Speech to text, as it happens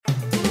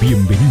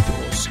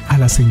Bienvenidos a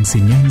las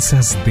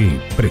enseñanzas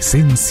de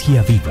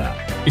Presencia Viva.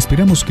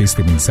 Esperamos que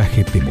este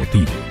mensaje te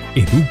motive,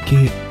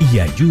 eduque y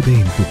ayude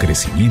en tu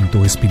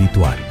crecimiento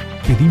espiritual.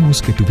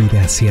 Pedimos que tu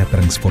vida sea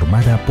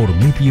transformada por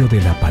medio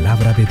de la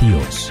palabra de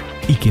Dios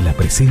y que la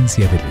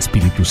presencia del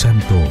Espíritu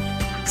Santo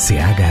se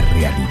haga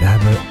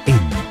realidad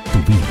en tu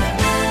vida.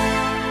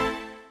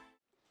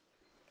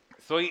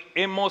 Estoy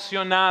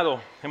emocionado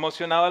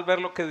al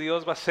ver lo que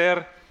Dios va a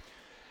hacer.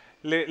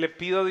 Le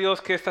pido a Dios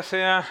que esta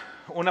sea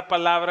una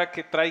palabra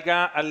que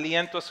traiga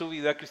aliento a su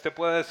vida, que usted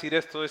pueda decir: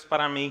 esto es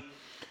para mí.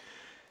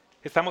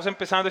 Estamos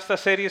empezando esta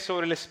serie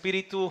sobre el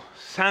Espíritu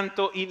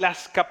Santo y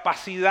las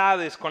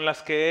capacidades con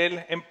las que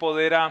Él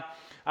empodera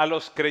a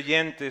los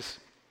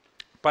creyentes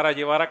para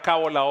llevar a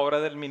cabo la obra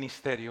del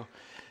ministerio.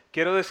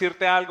 Quiero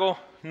decirte algo: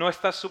 no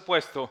estás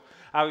supuesto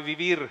a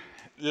vivir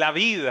la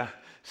vida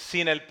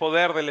sin el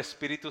poder del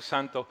Espíritu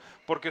Santo,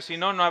 porque si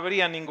no, no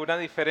habría ninguna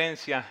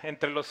diferencia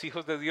entre los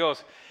hijos de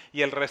Dios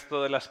y el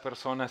resto de las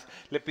personas.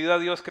 Le pido a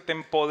Dios que te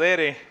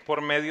empodere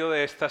por medio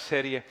de esta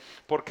serie.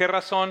 ¿Por qué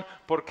razón?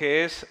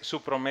 Porque es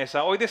su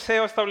promesa. Hoy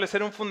deseo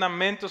establecer un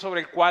fundamento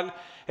sobre el cual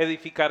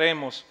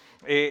edificaremos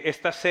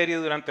esta serie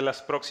durante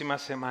las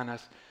próximas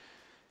semanas.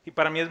 Y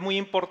para mí es muy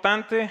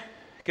importante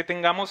que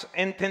tengamos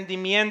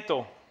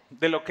entendimiento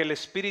de lo que el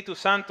Espíritu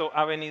Santo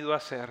ha venido a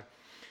hacer.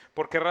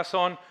 ¿Por qué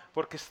razón?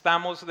 Porque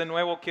estamos, de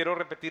nuevo, quiero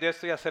repetir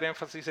esto y hacer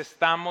énfasis,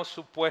 estamos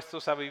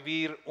supuestos a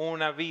vivir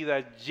una vida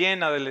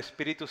llena del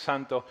Espíritu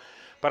Santo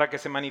para que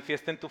se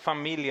manifieste en tu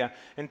familia,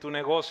 en tu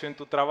negocio, en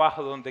tu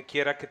trabajo, donde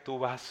quiera que tú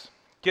vas.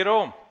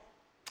 Quiero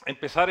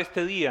empezar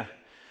este día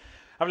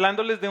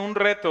hablándoles de un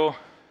reto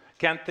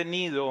que han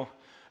tenido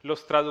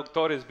los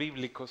traductores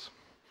bíblicos.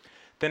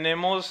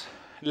 Tenemos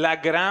la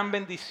gran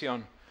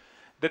bendición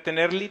de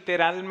tener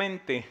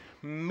literalmente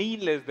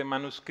miles de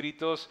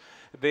manuscritos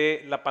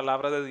de la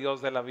palabra de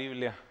Dios de la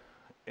Biblia.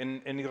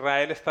 En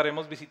Israel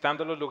estaremos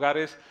visitando los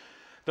lugares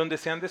donde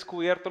se han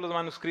descubierto los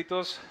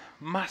manuscritos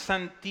más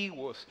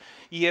antiguos,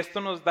 y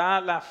esto nos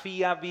da la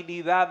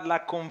fiabilidad,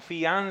 la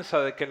confianza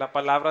de que la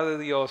palabra de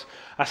Dios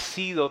ha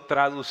sido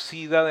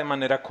traducida de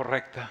manera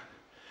correcta.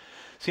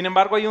 Sin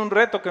embargo, hay un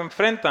reto que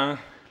enfrentan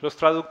los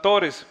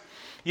traductores,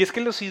 y es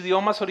que los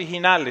idiomas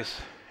originales,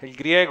 el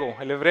griego,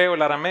 el hebreo,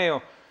 el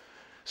arameo,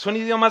 son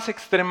idiomas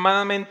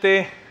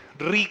extremadamente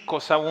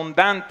ricos,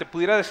 abundantes,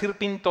 pudiera decir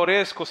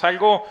pintorescos,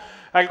 algo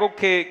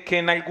que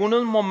en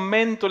algunos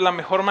momentos la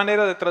mejor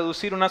manera de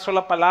traducir una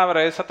sola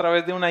palabra es a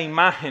través de una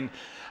imagen,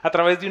 a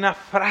través de una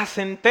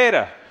frase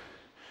entera.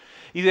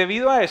 Y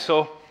debido a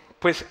eso,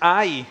 pues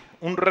hay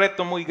un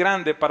reto muy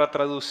grande para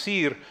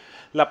traducir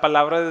la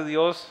palabra de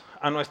Dios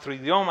a nuestro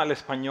idioma, al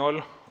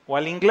español o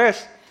al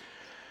inglés.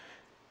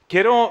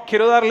 Quiero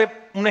darle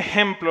un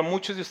ejemplo.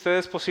 Muchos de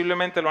ustedes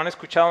posiblemente lo han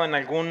escuchado en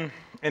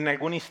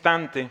algún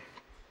instante,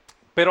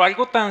 pero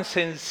algo tan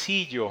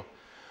sencillo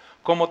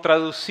como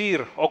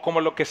traducir, o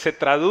como lo que se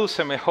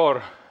traduce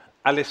mejor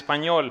al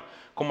español,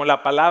 como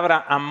la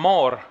palabra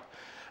amor,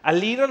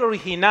 al ir al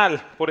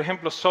original, por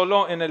ejemplo,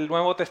 solo en el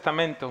Nuevo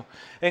Testamento,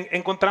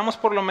 encontramos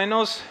por lo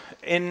menos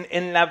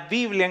en la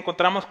Biblia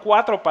encontramos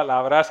 4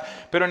 palabras,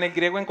 pero en el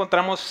griego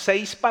encontramos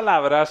 6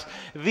 palabras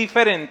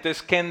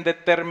diferentes que en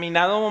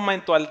determinado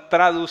momento, al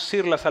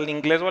traducirlas al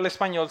inglés o al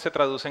español, se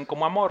traducen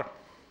como amor.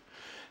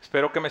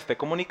 Espero que me esté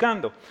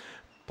comunicando.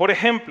 Por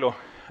ejemplo,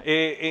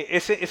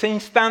 ese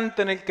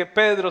instante en el que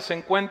Pedro se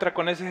encuentra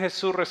con ese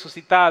Jesús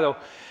resucitado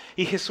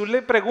y Jesús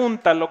le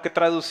pregunta lo que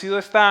traducido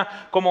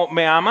está como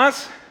 ¿me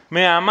amas?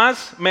 ¿Me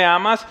amas? ¿Me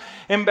amas?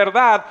 En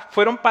verdad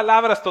fueron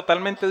palabras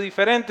totalmente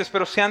diferentes,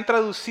 pero se han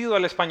traducido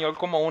al español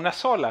como una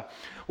sola.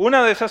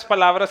 Una de esas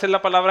palabras es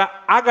la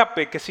palabra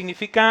ágape, que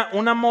significa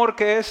un amor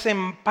que es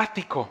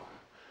empático,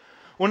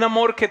 un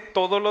amor que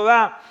todo lo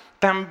da.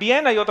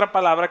 También hay otra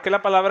palabra que es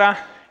la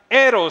palabra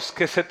eros,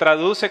 que se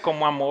traduce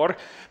como amor,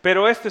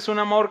 pero este es un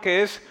amor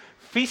que es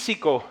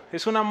físico,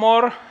 es un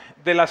amor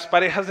de las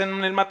parejas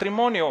en el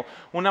matrimonio,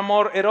 un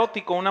amor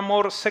erótico, un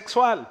amor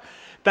sexual.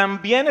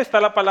 También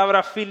está la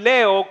palabra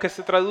fileo, que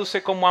se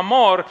traduce como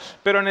amor,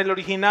 pero en el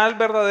original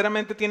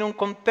verdaderamente tiene un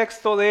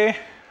contexto de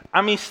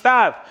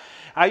amistad.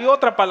 Hay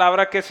otra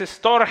palabra que es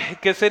storge,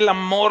 que es el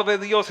amor de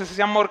Dios, es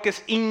ese amor que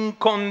es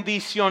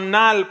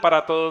incondicional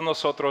para todos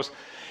nosotros.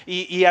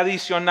 Y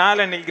adicional,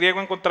 en el griego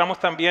encontramos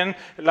también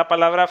la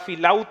palabra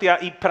filautia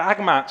y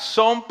pragma.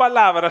 Son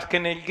palabras que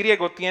en el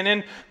griego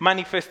tienen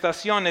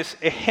manifestaciones,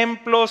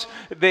 ejemplos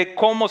de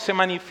cómo se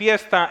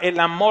manifiesta el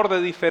amor de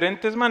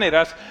diferentes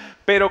maneras,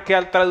 pero que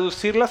al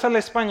traducirlas al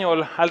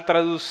español, al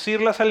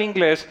traducirlas al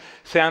inglés,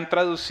 se han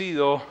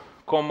traducido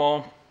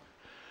como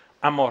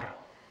amor.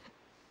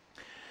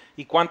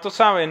 ¿Y cuántos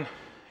saben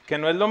que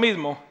no es lo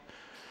mismo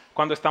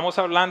cuando estamos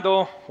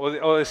hablando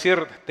o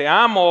decir te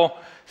amo?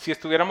 Si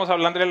estuviéramos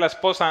hablando de la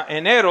esposa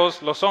en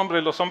eros, los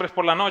hombres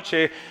por la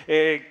noche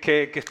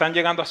que están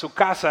llegando a su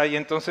casa y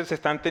entonces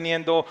están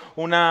teniendo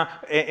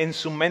en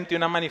su mente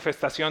una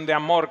manifestación de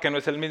amor que no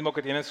es el mismo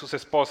que tienen sus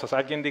esposas.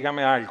 Alguien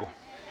dígame algo.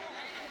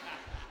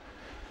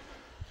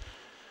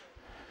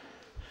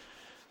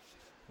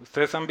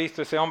 Ustedes han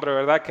visto ese hombre,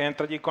 ¿verdad? Que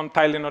entra allí con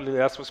Tylenol y le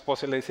da a su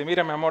esposa y le dice,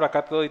 mira mi amor,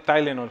 acá te doy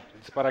Tylenol.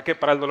 Dice, ¿para qué?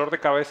 Para el dolor de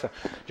cabeza.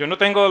 Yo no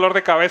tengo dolor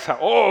de cabeza.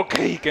 Oh, ok,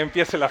 que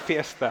empiece la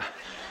fiesta,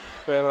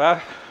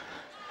 ¿verdad?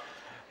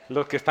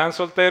 Los que están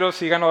solteros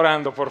sigan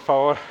orando, por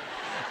favor.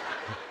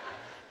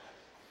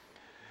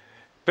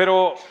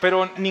 Pero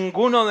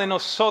ninguno de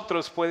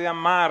nosotros puede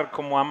amar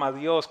como ama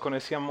Dios con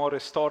ese amor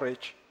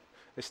storge,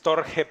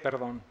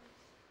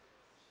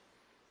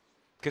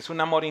 que es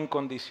un amor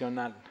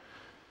incondicional.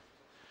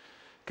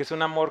 Que es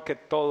un amor que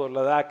todo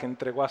lo da, que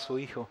entregó a su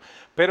Hijo.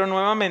 Pero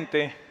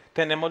nuevamente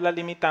tenemos la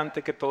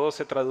limitante que todo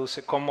se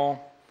traduce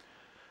como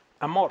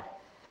amor.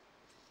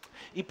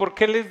 ¿Y por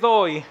qué les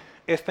doy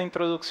esta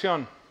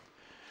introducción?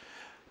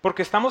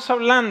 Porque estamos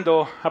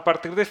hablando a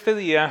partir de este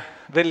día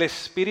del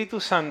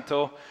Espíritu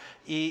Santo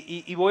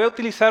y voy a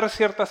utilizar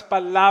ciertas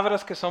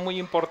palabras que son muy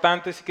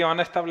importantes y que van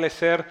a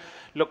establecer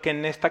lo que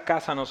en esta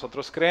casa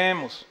nosotros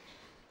creemos.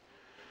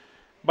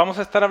 Vamos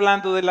a estar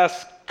hablando de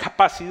las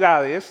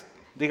capacidades.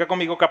 Diga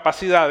conmigo,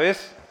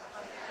 capacidades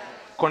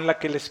con las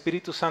que el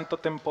Espíritu Santo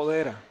te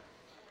empodera.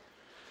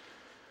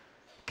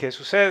 ¿Qué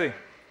sucede?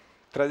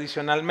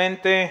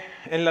 Tradicionalmente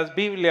en las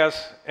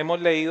Biblias hemos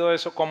leído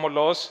eso como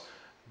los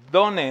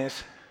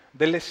dones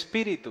del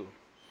Espíritu.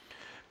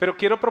 Pero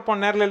quiero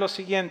proponerle lo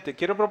siguiente,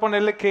 quiero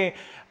proponerle que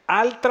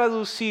al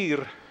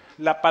traducir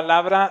la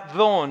palabra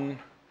don,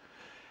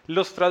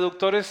 los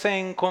traductores se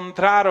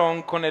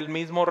encontraron con el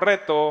mismo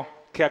reto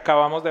que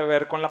acabamos de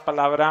ver con la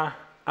palabra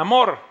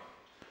amor.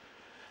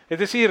 Es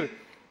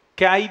decir,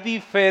 que hay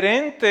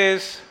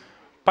diferentes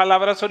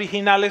palabras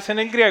originales en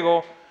el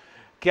griego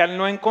que al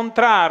no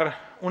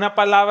encontrar una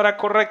palabra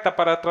correcta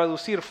para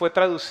traducir, fue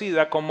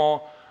traducida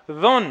como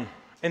don.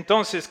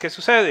 Entonces, ¿qué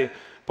sucede?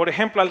 Por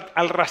ejemplo,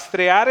 al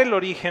rastrear el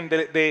origen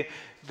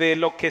de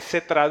lo que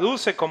se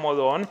traduce como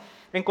don,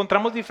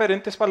 encontramos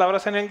diferentes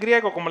palabras en el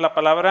griego, como la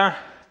palabra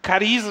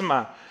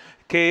carisma,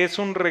 que es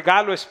un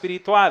regalo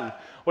espiritual,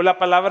 o la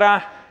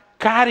palabra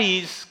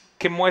caris,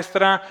 que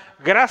muestra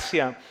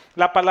gracia.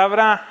 La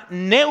palabra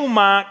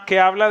neuma, que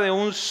habla de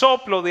un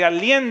soplo, de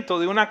aliento,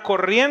 de una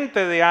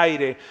corriente de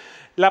aire.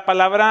 La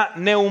palabra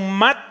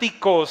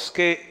neumáticos,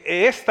 que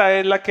esta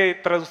es la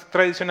que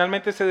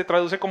tradicionalmente se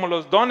traduce como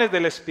los dones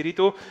del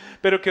Espíritu,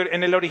 pero que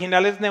en el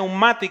original es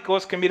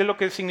neumáticos, que mire lo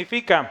que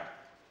significa.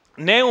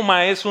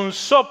 Neuma es un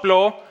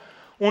soplo,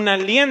 un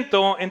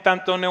aliento, en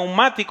tanto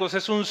neumáticos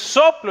es un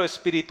soplo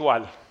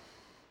espiritual.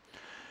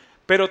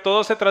 Pero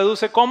todo se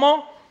traduce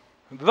como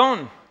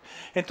don.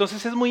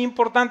 Entonces es muy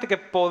importante que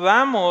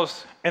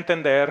podamos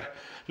entender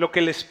lo que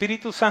el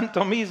Espíritu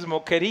Santo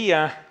mismo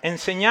quería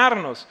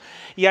enseñarnos.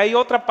 Y hay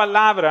otra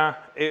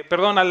palabra,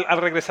 al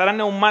regresar a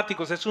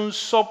neumáticos, es un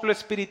soplo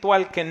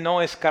espiritual que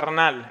no es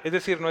carnal. Es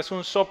decir, no es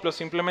un soplo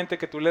simplemente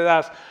que tú le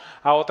das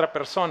a otra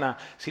persona,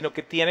 sino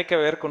que tiene que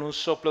ver con un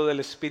soplo del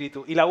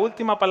Espíritu. Y la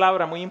última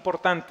palabra muy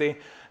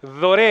importante,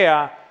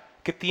 dorea,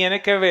 que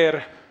tiene que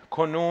ver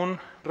con un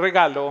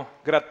regalo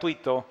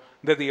gratuito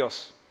de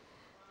Dios.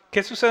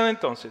 ¿Qué sucede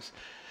entonces?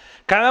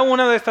 Cada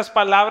una de estas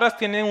palabras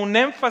tiene un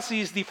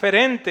énfasis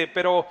diferente,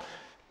 pero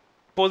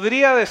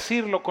podría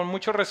decirlo con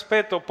mucho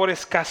respeto, por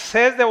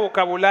escasez de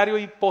vocabulario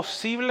y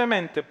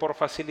posiblemente por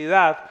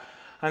facilidad,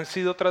 han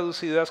sido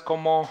traducidas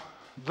como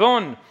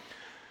don.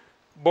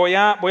 Voy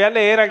a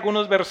leer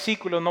algunos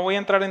versículos, no voy a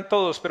entrar en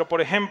todos, pero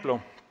por ejemplo,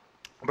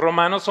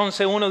 Romanos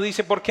 11:1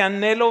 dice, porque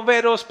anhelo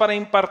veros para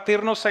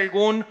impartirnos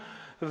algún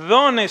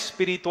don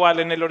espiritual,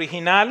 en el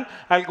original,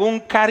 algún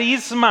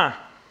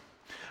carisma,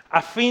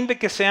 a fin de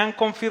que sean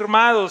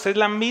confirmados. Es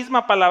la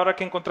misma palabra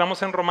que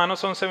encontramos en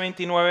Romanos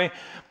 11:29,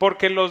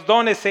 porque los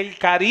dones, el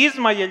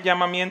carisma y el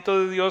llamamiento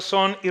de Dios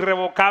son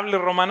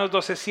irrevocables. Romanos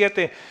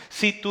 12:7,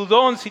 si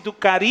tu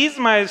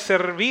carisma es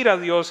servir a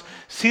Dios,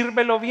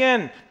 sírvelo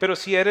bien, pero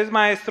si eres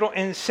maestro,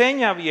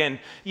 enseña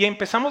bien. Y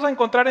empezamos a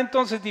encontrar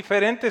entonces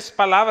diferentes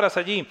palabras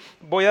allí.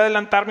 Voy a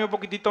adelantarme un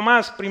poquitito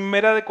más.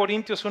 Primera de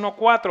Corintios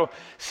 1:4,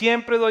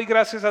 siempre doy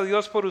gracias a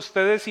Dios por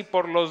ustedes y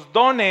por los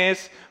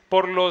dones,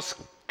 por los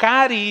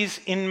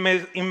caris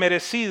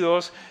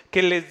inmerecidos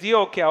que les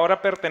dio, que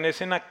ahora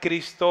pertenecen a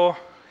Cristo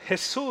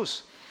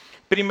Jesús.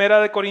 Primera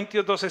de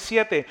Corintios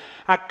 12:7,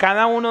 a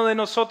cada uno de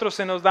nosotros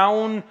se nos da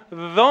un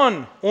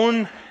don,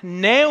 un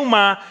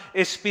neuma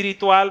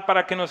espiritual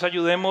para que nos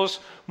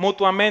ayudemos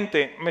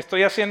mutuamente. ¿Me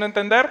estoy haciendo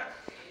entender?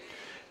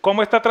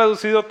 ¿Cómo está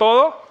traducido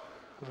todo?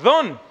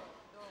 Don.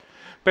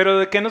 ¿Pero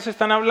de qué nos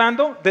están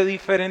hablando? De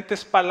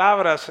diferentes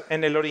palabras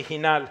en el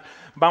original.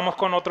 Vamos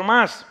con otro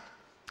más.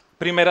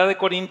 Primera de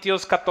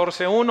Corintios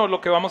 14:1,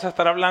 lo que vamos a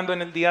estar hablando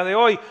en el día de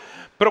hoy.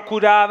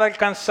 Procurad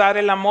alcanzar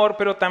el amor,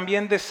 pero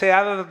también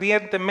desead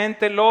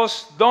ardientemente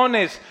los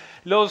dones,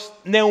 los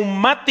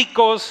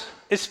neumáticos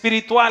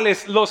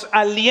espirituales, los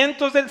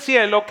alientos del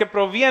cielo que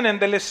provienen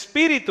del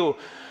Espíritu,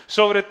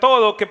 sobre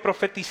todo que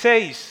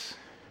profeticéis.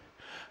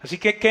 Así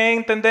que, ¿qué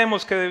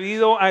entendemos? Que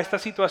debido a esta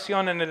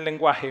situación en el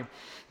lenguaje,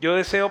 yo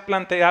deseo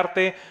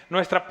plantearte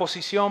nuestra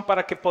posición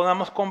para que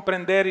podamos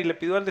comprender, y le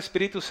pido al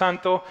Espíritu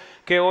Santo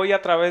que hoy,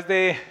 a través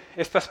de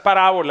estas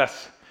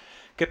parábolas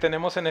que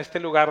tenemos en este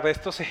lugar, de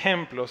estos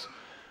ejemplos,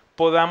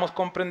 podamos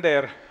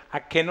comprender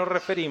a qué nos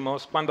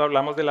referimos cuando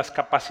hablamos de las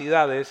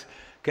capacidades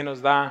que nos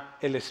da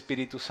el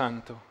Espíritu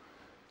Santo.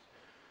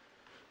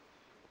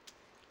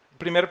 El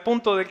primer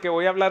punto del que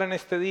voy a hablar en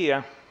este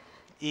día,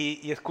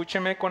 y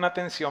escúcheme con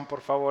atención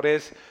por favor,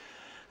 es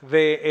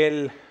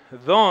del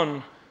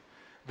don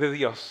de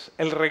Dios,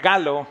 el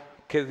regalo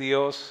que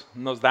Dios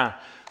nos da.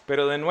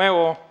 Pero de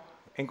nuevo,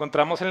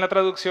 encontramos en la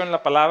traducción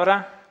la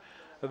palabra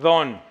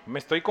don. ¿Me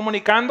estoy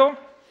comunicando?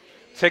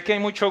 Sé que hay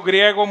mucho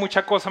griego,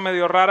 mucha cosa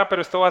medio rara,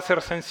 pero esto va a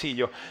ser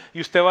sencillo.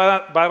 Y usted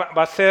va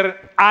a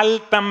ser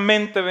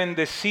altamente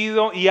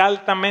bendecido y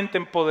altamente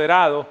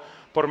empoderado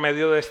por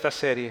medio de esta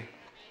serie.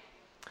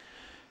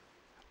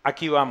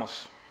 Aquí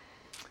vamos.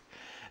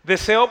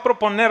 Deseo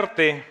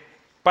proponerte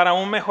para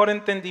un mejor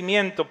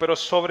entendimiento, pero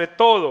sobre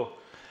todo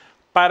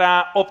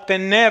para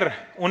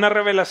obtener una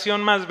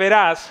revelación más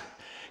veraz,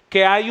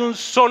 que hay un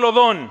solo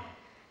don.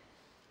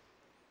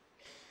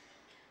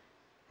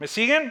 ¿Me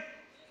siguen?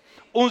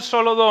 Un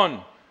solo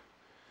don,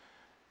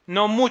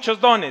 no muchos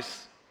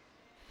dones.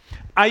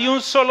 Hay un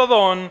solo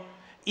don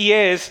y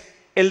es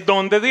el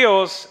don de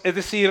Dios, es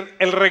decir,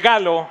 el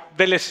regalo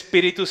del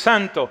Espíritu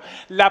Santo,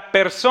 la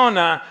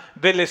persona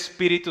del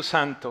Espíritu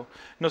Santo.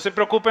 No se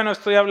preocupe, no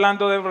estoy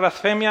hablando de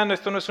blasfemia,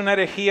 esto no es una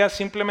herejía,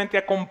 simplemente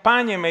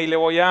acompáñeme y le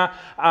voy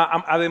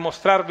a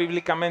demostrar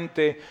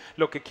bíblicamente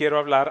lo que quiero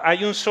hablar.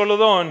 Hay un solo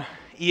don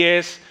y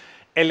es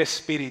el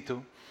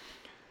Espíritu.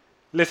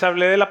 Les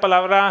hablé de la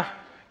palabra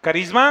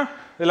carisma,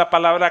 de la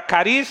palabra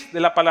caris, de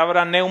la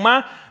palabra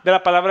neuma, de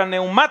la palabra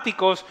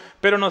neumáticos,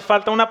 pero nos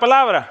falta una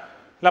palabra,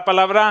 la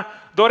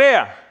palabra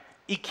dorea.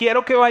 Y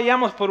quiero que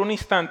vayamos por un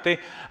instante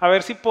a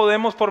ver si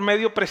podemos por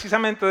medio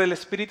precisamente del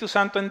Espíritu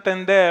Santo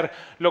entender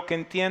lo que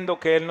entiendo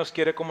que Él nos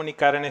quiere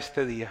comunicar en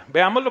este día.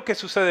 Veamos lo que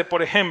sucede,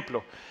 por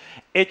ejemplo,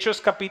 Hechos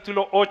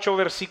capítulo 8,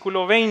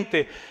 versículo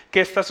 20.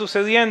 ¿Qué está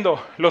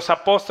sucediendo? Los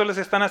apóstoles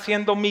están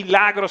haciendo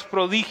milagros,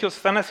 prodigios,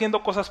 están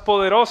haciendo cosas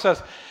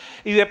poderosas.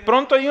 Y de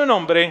pronto hay un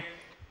hombre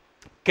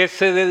que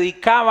se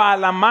dedicaba a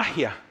la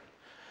magia,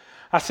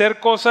 a hacer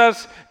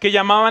cosas que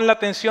llamaban la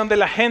atención de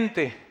la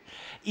gente.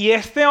 Y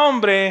este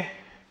hombre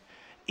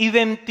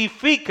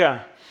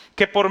identifica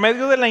que por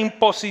medio de la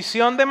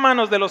imposición de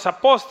manos de los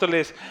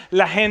apóstoles,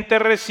 la gente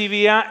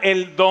recibía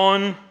el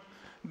don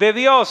de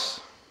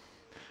Dios.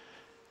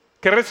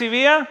 ¿Qué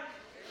recibía?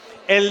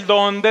 El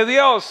don de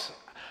Dios.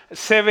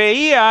 Se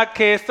veía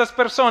que estas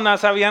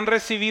personas habían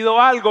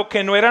recibido algo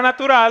que no era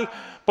natural,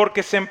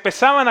 porque se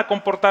empezaban a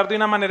comportar de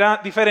una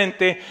manera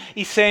diferente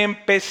y se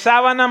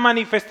empezaban a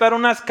manifestar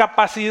unas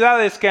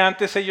capacidades que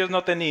antes ellos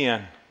no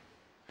tenían.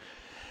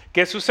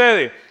 ¿Qué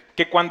sucede?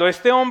 Que cuando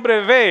este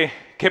hombre ve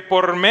que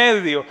por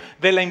medio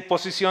de la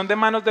imposición de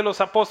manos de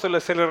los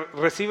apóstoles se le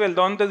recibe el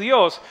don de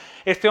Dios,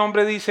 este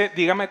hombre dice,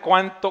 dígame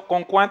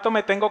con cuánto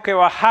me tengo que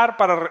bajar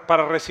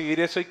para recibir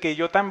eso y que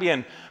yo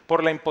también,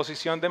 por la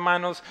imposición de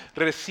manos,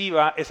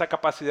 reciba esa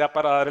capacidad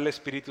para dar el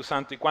Espíritu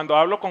Santo. Y cuando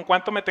hablo con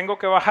cuánto me tengo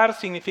que bajar,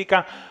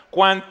 significa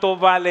cuánto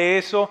vale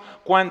eso,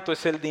 cuánto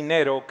es el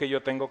dinero que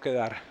yo tengo que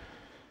dar.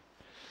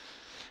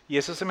 Y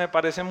eso se me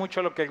parece mucho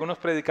a lo que algunos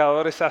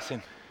predicadores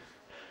hacen.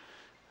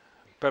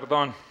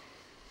 Perdón.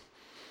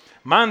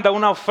 Manda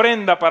una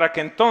ofrenda para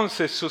que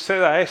entonces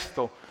suceda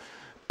esto.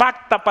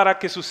 Pacta para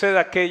que suceda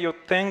aquello.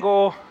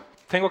 Tengo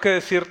que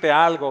decirte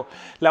algo.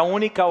 La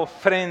única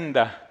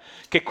ofrenda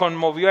que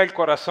conmovió el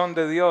corazón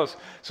de Dios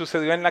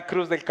sucedió en la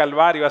cruz del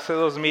Calvario hace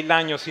 2000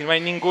 años y no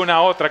hay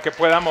ninguna otra que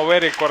pueda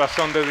mover el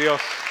corazón de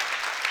Dios.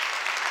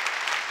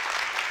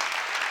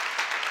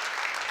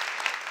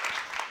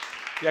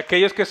 Y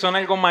aquellos que son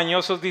algo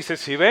mañosos dicen,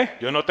 si ve,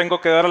 yo no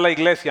tengo que dar a la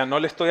iglesia, no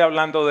le estoy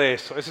hablando de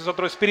eso. Ese es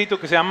otro espíritu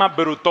que se llama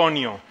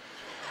brutonio,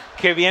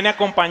 que viene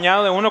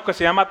acompañado de uno que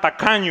se llama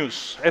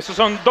tacaños. Esos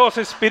son dos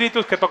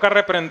espíritus que toca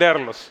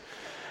reprenderlos.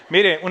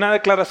 Mire, una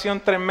declaración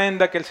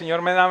tremenda que el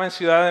Señor me daba en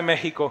Ciudad de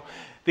México.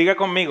 Diga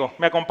conmigo,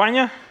 ¿me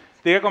acompaña?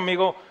 Diga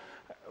conmigo,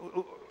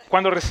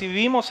 cuando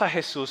recibimos a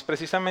Jesús,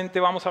 precisamente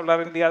vamos a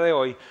hablar el día de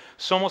hoy,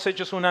 somos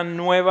hechos una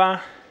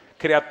nueva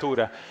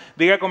criatura.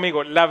 Diga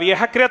conmigo, la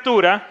vieja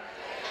criatura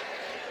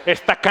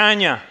es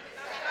tacaña.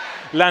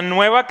 La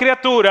nueva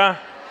criatura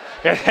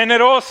es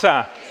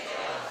generosa.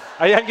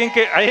 ¿Hay alguien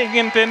que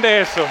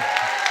entiende eso?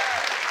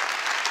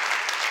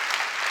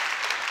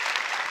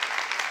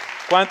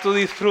 ¿Cuánto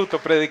disfruto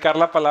predicar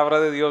la palabra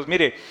de Dios?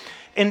 Mire,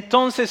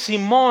 entonces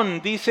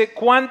Simón dice,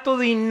 ¿cuánto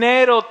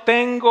dinero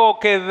tengo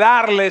que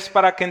darles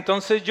para que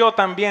entonces yo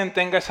también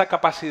tenga esa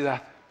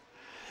capacidad?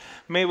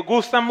 Me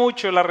gusta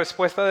mucho la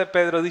respuesta de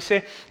Pedro.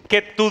 Dice,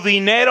 que tu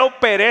dinero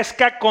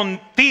perezca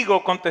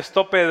contigo,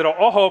 contestó Pedro.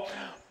 Ojo,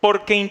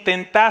 porque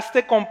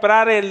intentaste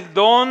comprar el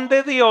don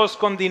de Dios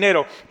con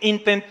dinero.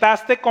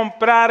 Intentaste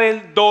comprar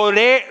el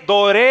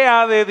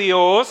dorea de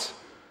Dios.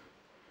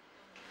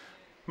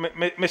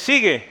 ¿Me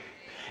sigue?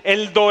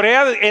 El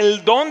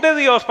don de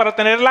Dios para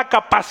tener la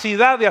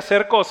capacidad de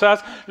hacer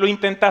cosas, lo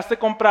intentaste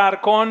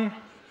comprar con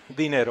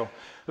dinero.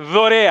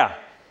 Dorea.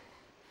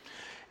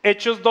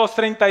 Hechos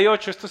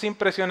 2:38, esto es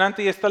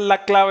impresionante y esta es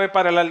la clave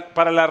para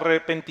el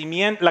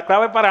arrepentimiento, la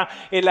clave para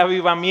el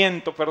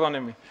avivamiento,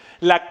 perdónenme.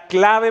 La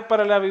clave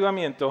para el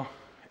avivamiento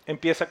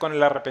empieza con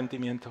el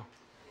arrepentimiento.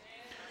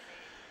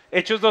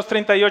 Hechos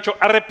 2:38,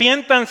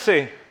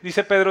 arrepiéntanse,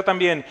 dice Pedro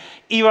también,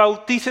 y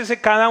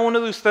bautícese cada uno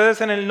de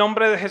ustedes en el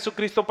nombre de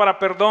Jesucristo para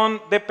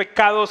perdón de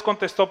pecados,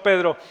 contestó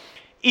Pedro,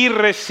 y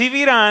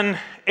recibirán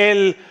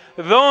el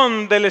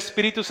don del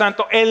Espíritu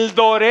Santo, el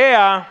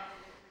dorea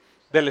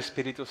del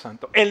Espíritu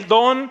Santo, el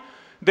don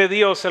de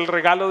Dios, el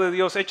regalo de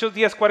Dios. Hechos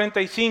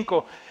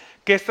 10:45,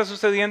 ¿qué está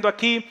sucediendo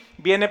aquí?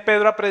 Viene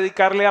Pedro a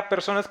predicarle a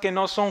personas que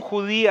no son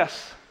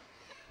judías.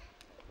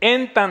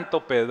 En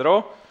tanto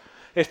Pedro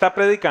está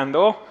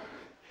predicando,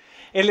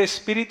 el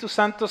Espíritu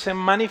Santo se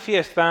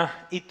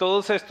manifiesta y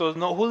todos estos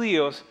no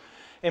judíos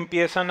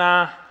empiezan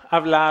a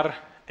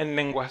hablar en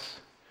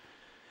lenguas.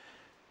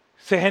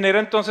 Se genera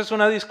entonces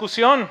una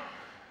discusión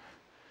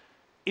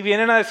y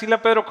vienen a decirle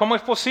a Pedro, ¿cómo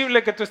es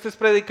posible que tú estés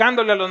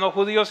predicándole a los no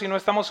judíos y no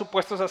estamos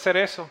supuestos a hacer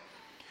eso?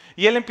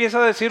 Y él empieza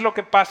a decir, lo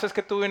que pasa es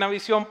que tuve una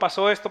visión,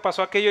 pasó esto,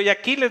 pasó aquello, y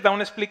aquí les da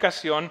una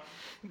explicación.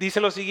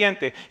 Dice lo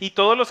siguiente, y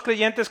todos los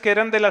creyentes que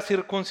eran de la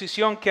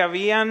circuncisión que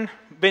habían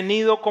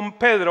venido con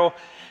Pedro,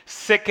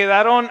 se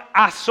quedaron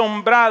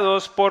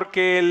asombrados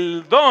porque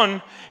el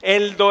don,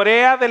 el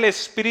dorea del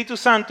Espíritu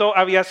Santo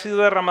había sido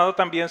derramado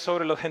también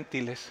sobre los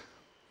gentiles.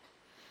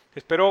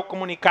 Espero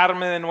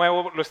comunicarme de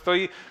nuevo, lo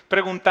estoy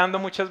preguntando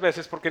muchas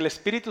veces porque el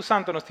Espíritu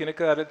Santo nos tiene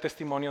que dar el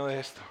testimonio de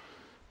esto.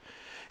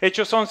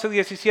 Hechos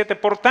 11:17,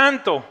 por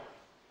tanto,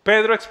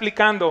 Pedro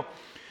explicando,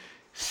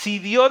 si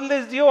Dios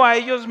les dio a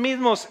ellos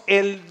mismos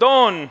el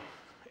don,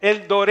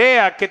 el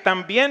dorea que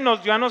también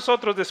nos dio a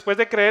nosotros después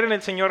de creer en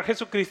el Señor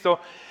Jesucristo,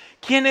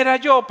 ¿quién era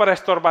yo para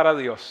estorbar a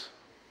Dios?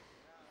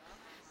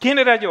 ¿Quién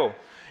era yo?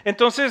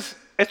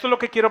 Entonces, esto es lo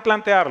que quiero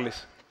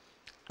plantearles.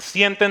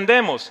 Si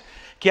entendemos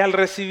que al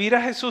recibir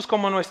a Jesús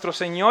como nuestro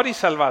Señor y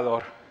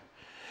Salvador,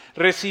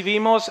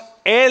 recibimos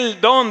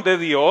el don de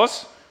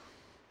Dios,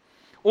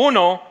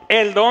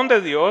 el don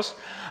de Dios,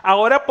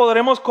 ahora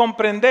podremos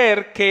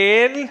comprender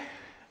que Él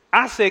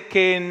hace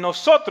que en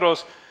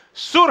nosotros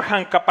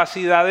surjan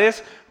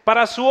capacidades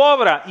para su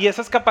obra, y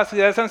esas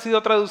capacidades han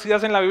sido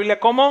traducidas en la Biblia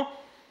como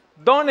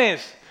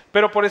dones.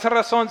 Pero por esa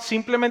razón,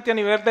 simplemente a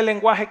nivel de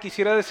lenguaje,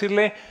 quisiera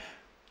decirle,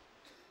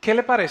 ¿qué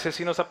le parece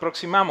si nos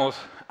aproximamos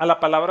a la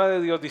palabra de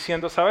Dios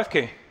diciendo, ¿sabes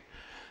qué?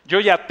 Yo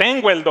ya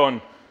tengo el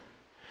don,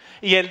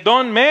 y el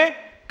don me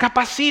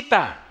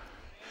capacita.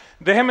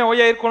 Déjenme,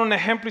 voy a ir con un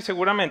ejemplo y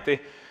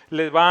seguramente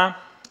les va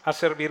a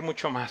servir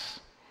mucho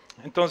más.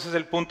 Entonces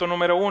el punto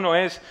número 1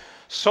 es,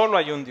 solo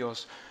hay un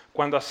Dios.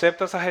 Cuando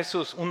aceptas a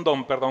Jesús,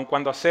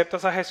 cuando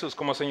aceptas a Jesús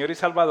como Señor y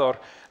Salvador,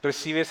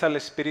 recibes al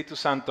Espíritu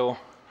Santo,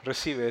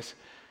 recibes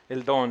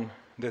el don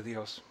de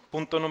Dios.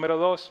 Punto número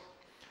 2.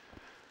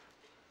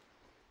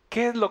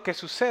 ¿Qué es lo que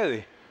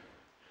sucede?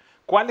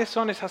 ¿Cuáles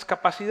son esas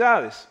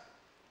capacidades?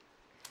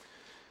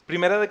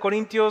 Primera de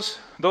Corintios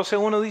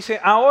 12:1 dice,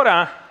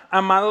 ahora,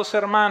 amados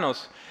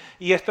hermanos,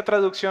 y esta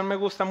traducción me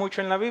gusta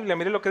mucho en la Biblia,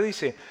 mire lo que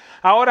dice,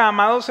 ahora,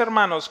 amados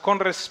hermanos, con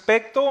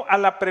respecto a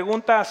la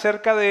pregunta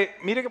acerca de,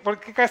 mire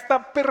porque acá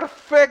está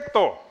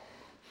perfecto,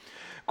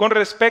 con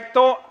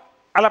respecto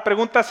a la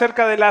pregunta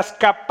acerca de las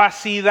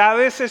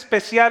capacidades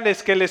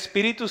especiales que el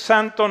Espíritu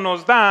Santo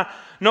nos da,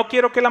 no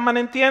quiero que la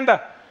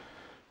malentienda.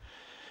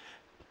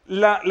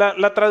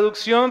 La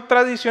traducción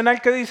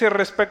tradicional que dice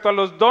respecto a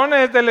los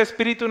dones del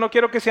Espíritu, no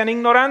quiero que sean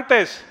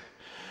ignorantes.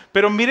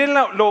 Pero miren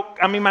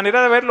a mi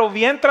manera de verlo,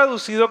 bien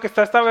traducido que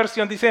está esta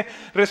versión, dice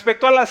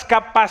respecto a las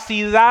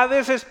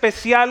capacidades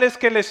especiales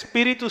que el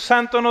Espíritu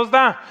Santo nos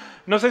da.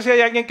 No sé si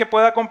hay alguien que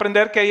pueda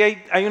comprender que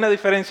ahí hay una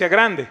diferencia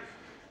grande.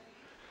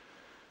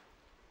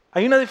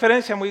 Hay una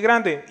diferencia muy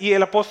grande. Y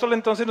el apóstol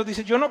entonces nos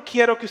dice, yo no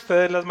quiero que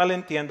ustedes las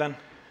malentiendan.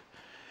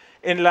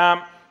 En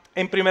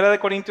 1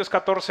 Corintios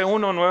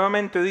 14:1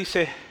 nuevamente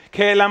dice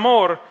que el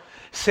amor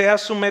sea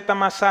su meta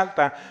más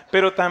alta,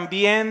 pero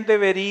también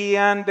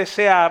deberían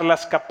desear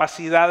las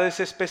capacidades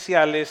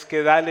especiales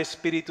que da el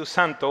Espíritu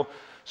Santo,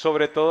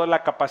 sobre todo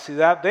la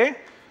capacidad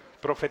de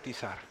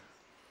profetizar.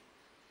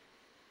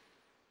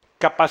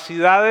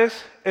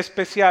 Capacidades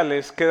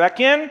especiales que da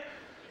 ¿quién?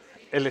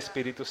 El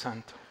Espíritu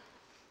Santo.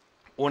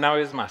 Una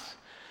vez más,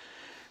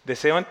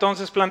 deseo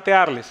entonces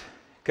plantearles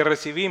que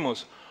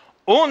recibimos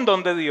un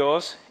don de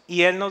Dios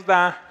y Él nos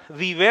da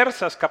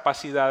diversas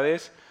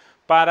capacidades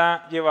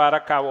para llevar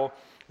a cabo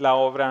la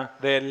obra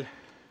del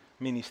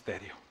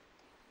ministerio.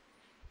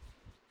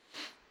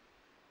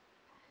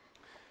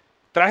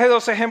 Traje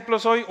 2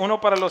 ejemplos hoy, uno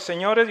para los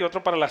señores y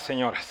otro para las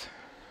señoras.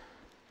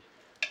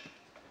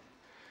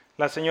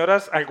 Las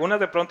señoras, algunas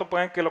de pronto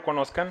pueden que lo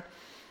conozcan.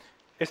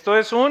 Esto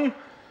es un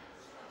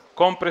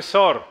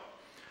compresor.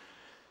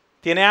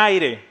 Tiene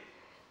aire.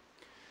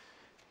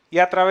 Y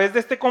a través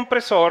de este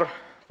compresor,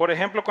 por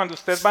ejemplo, cuando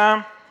usted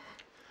va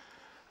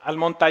al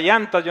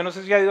montallantas, yo no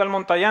sé si ha ido al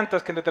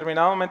montallantas, que en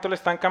determinado momento le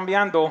están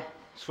cambiando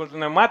sus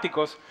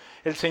neumáticos,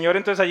 el señor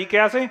entonces allí,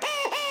 ¿qué hace?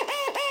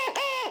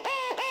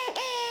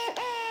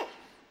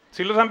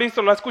 ¿Sí los han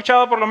visto? ¿Lo ha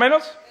escuchado por lo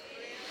menos?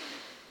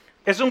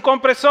 Es un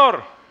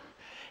compresor.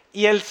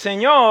 Y el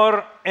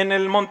señor en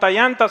el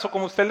montallantas, o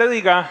como usted le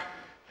diga,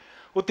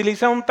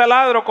 utiliza un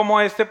taladro como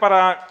este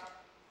para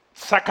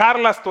sacar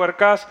las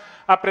tuercas,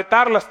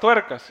 apretar las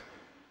tuercas.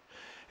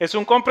 Es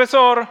un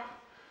compresor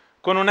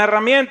con una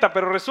herramienta,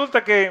 pero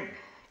resulta que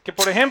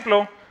por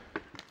ejemplo,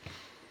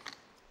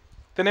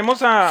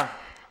 tenemos a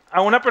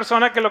una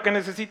persona que lo que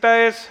necesita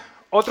es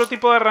otro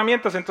tipo de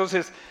herramientas.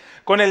 Entonces,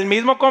 con el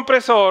mismo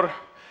compresor,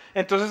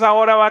 entonces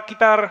ahora va a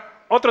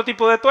quitar otro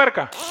tipo de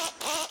tuerca.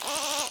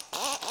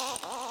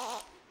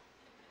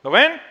 ¿Lo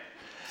ven?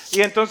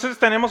 Y entonces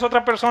tenemos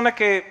otra persona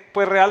que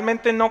pues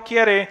realmente no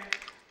quiere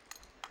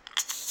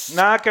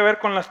nada que ver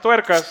con las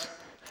tuercas,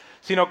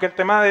 sino que el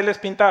tema de él es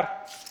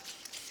pintar.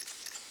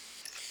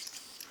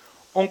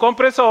 Un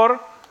compresor,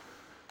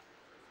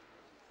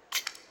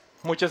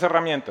 muchas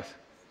herramientas.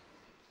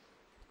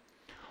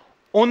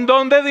 Un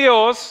don de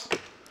Dios,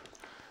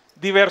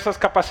 diversas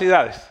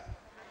capacidades.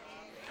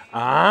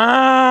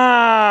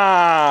 ¡Ah!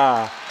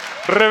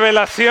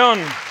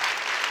 Revelación.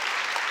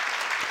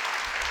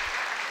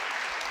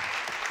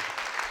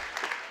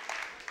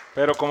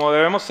 Pero como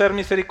debemos ser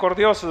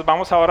misericordiosos,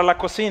 vamos ahora a la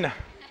cocina.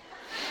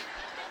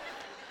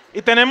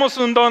 Y tenemos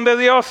un don de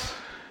Dios,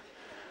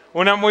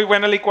 una muy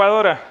buena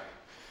licuadora.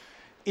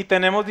 Y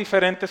tenemos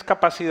diferentes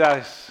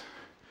capacidades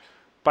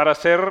para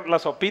hacer la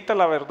sopita,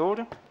 la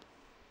verdura,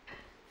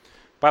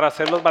 para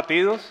hacer los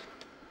batidos.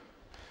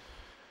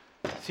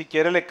 Si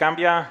quiere le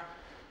cambia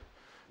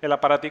el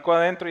aparatico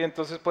adentro y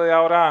entonces puede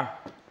ahora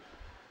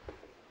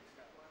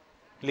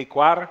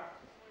licuar,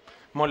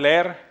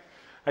 moler.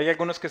 Hay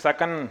algunos que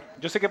sacan,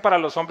 yo sé que para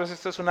los hombres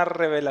esto es una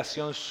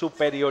revelación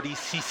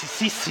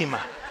superiorísima.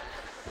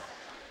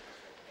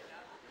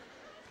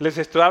 Les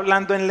estoy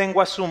hablando en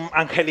lenguas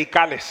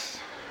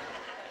angelicales.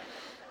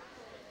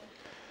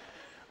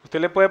 Usted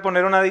le puede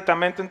poner un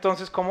aditamento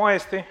entonces como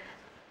este,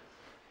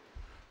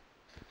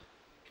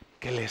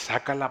 que le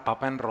saca la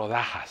papa en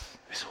rodajas.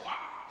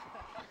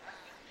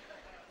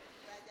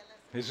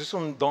 Eso es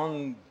un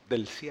don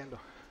del cielo.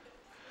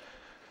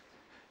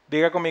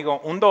 Diga conmigo,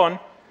 un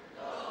don,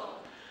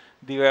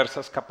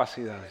 diversas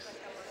capacidades.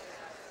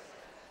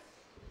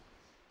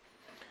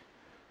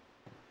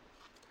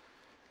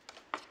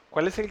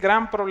 ¿Cuál es el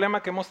gran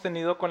problema que hemos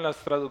tenido con las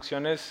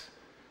traducciones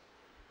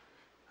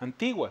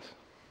antiguas?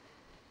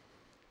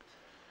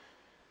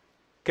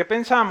 ¿Qué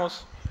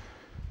pensamos?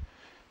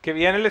 Que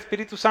viene el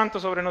Espíritu Santo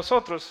sobre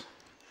nosotros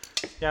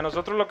y a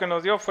nosotros lo que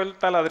nos dio fue el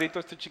taladrito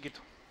este chiquito.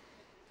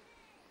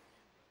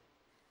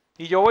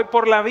 Y yo voy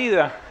por la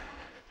vida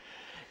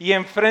y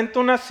enfrento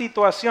una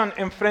situación,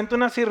 enfrento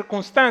una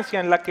circunstancia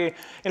en la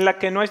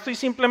que no estoy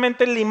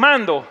simplemente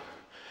limando,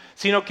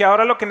 sino que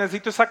ahora lo que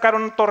necesito es sacar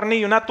un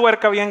tornillo, una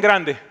tuerca bien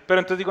grande.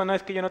 Pero entonces digo, no,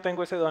 es que yo no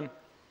tengo ese don.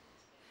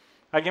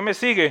 ¿Alguien me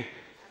sigue?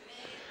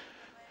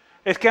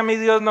 Es que a mí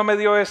Dios no me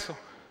dio eso.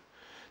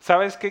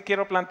 ¿Sabes qué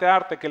quiero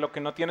plantearte? Que lo que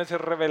no tienes es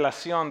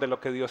revelación de lo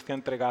que Dios te ha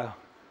entregado.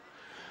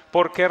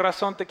 ¿Por qué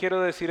razón te quiero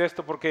decir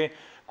esto? Porque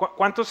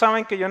 ¿cuántos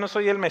saben que yo no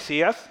soy el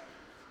Mesías?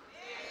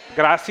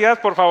 Gracias,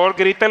 por favor,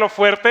 grítelo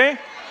fuerte.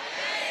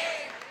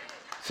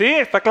 ¿Sí?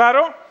 ¿Está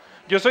claro?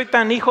 Yo soy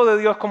tan hijo de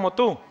Dios como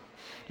tú.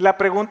 La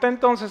pregunta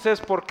entonces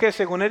es, ¿por qué?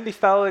 Según el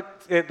listado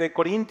de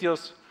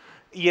Corintios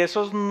y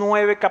esos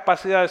 9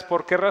 capacidades,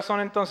 ¿por qué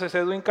razón entonces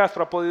Edwin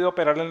Castro ha podido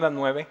operar en las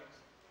 9?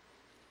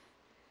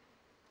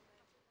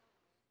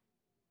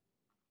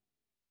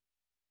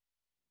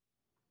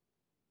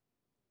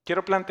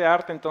 Quiero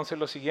plantearte entonces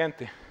lo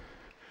siguiente.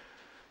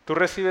 Tú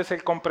recibes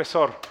el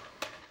compresor,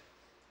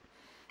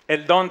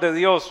 el don de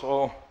Dios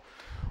o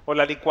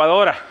la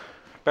licuadora,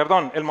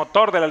 perdón, el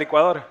motor de la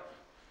licuadora,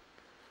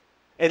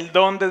 el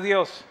don de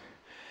Dios.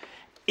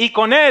 Y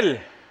con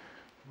él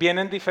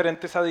vienen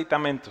diferentes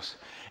aditamentos,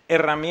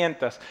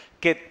 herramientas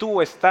que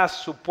tú estás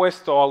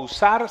supuesto a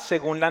usar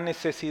según la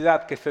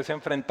necesidad que estés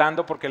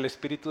enfrentando, porque el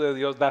Espíritu de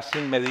Dios da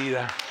sin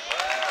medida.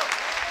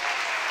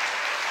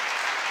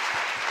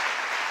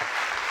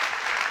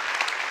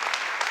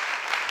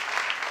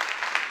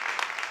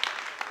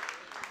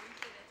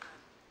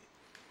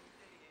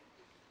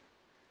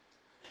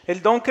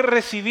 El don que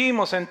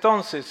recibimos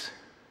entonces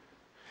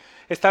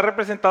está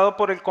representado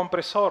por el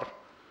compresor.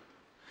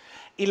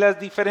 Y las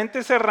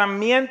diferentes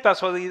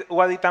herramientas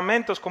o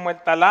aditamentos como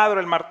el taladro,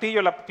 el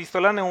martillo, la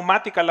pistola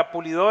neumática, la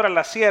pulidora,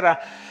 la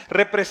sierra,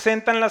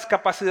 representan las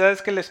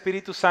capacidades que el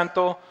Espíritu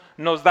Santo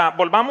nos da.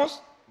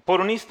 Volvamos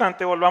por un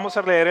instante, volvamos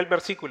a leer el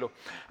versículo.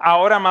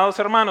 Ahora, amados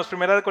hermanos,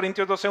 1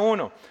 Corintios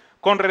 12:1,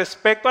 con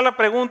respecto a la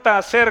pregunta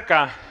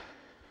acerca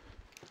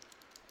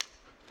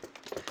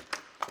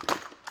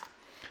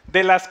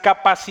de las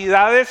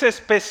capacidades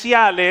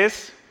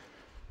especiales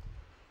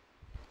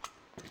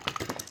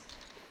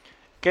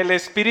que el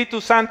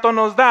Espíritu Santo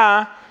nos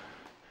da,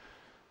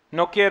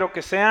 no quiero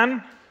que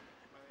sean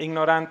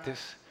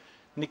ignorantes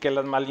ni que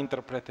las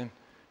malinterpreten.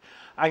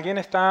 ¿Alguien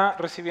está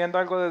recibiendo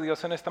algo de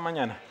Dios en esta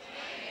mañana?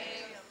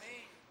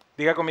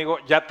 Diga conmigo,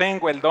 ya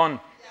tengo el don.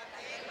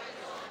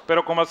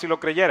 Pero como si lo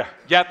creyera,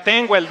 ya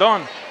tengo el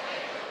don.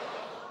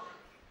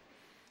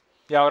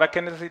 ¿Y ahora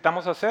qué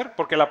necesitamos hacer?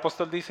 Porque el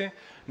apóstol dice,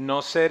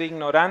 no ser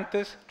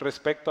ignorantes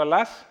respecto a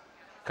las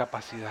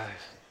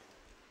capacidades.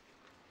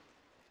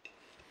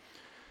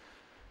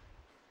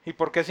 ¿Y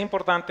por qué es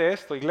importante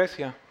esto,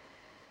 iglesia?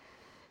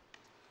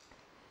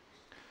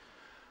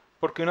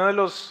 Porque uno de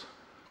los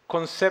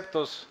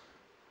conceptos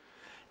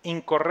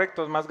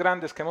incorrectos más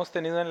grandes que hemos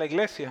tenido en la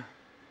iglesia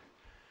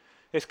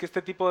es que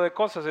este tipo de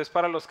cosas es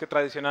para los que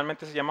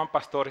tradicionalmente se llaman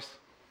pastores.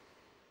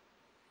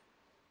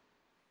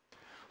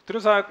 Usted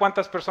no sabe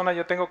cuántas personas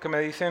yo tengo que me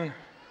dicen,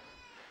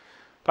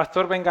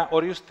 pastor, venga,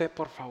 ore usted,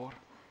 por favor.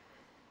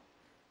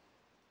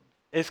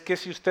 Es que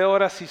si usted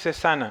ora, sí se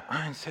sana.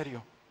 Ah, ¿en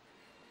serio?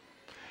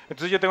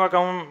 Entonces yo tengo acá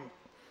un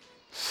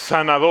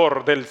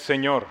sanador del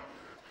Señor.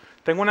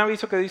 ¿Tengo un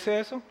aviso que dice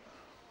eso?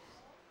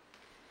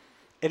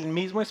 El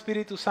mismo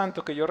Espíritu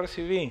Santo que yo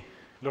recibí,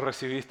 lo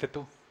recibiste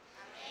tú.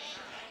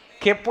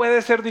 ¿Qué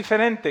puede ser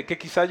diferente? Que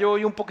quizá yo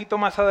voy un poquito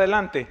más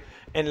adelante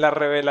en la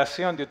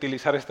revelación de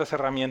utilizar estas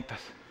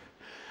herramientas.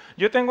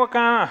 Yo tengo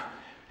acá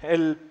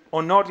el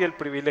honor y el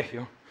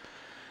privilegio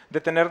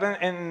de tener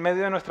en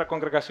medio de nuestra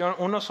congregación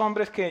unos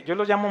hombres que yo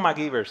los llamo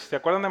MacGyvers. ¿Se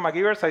acuerdan de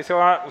MacGyvers?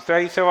 Usted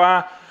ahí se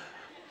va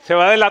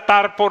a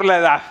delatar por la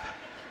edad.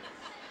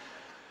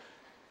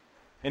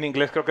 En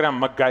inglés creo que era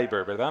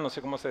MacGyver, ¿verdad? No sé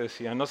cómo se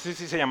decía. No sé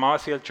si se llamaba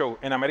así el show.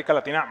 En América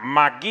Latina,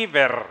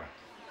 MacGyver.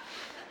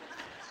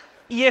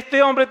 Y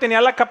este hombre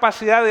tenía la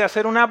capacidad de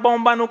hacer una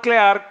bomba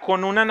nuclear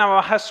con una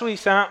navaja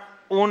suiza,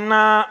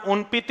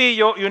 un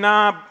pitillo y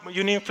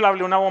un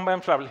inflable, una bomba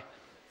inflable.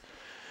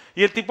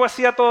 Y el tipo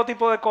hacía todo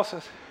tipo de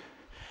cosas.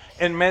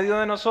 En medio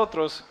de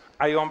nosotros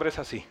hay hombres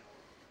así.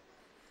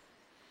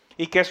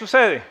 ¿Y qué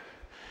sucede?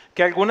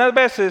 Que algunas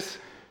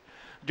veces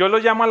yo lo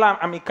llamo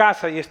a mi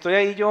casa y estoy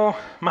ahí yo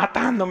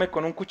matándome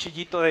con un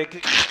cuchillito de...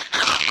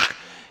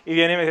 Y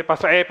viene y me dice,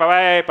 pastor.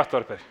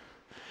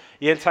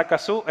 Y él saca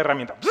su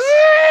herramienta.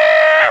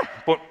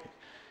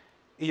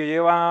 Y yo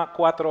llevo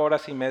 4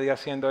 horas y media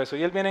haciendo eso.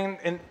 Y él viene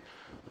en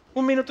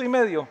 1 minuto y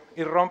medio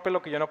y rompe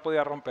lo que yo no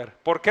podía romper.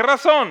 ¿Por qué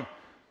razón?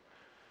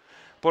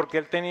 Porque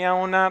él tenía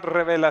una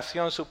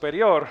revelación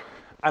superior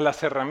a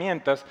las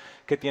herramientas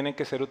que tienen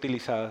que ser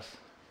utilizadas.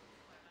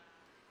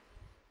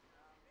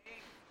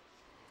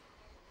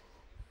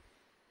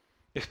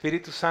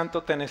 Espíritu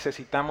Santo, te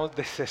necesitamos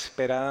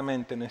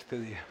desesperadamente en este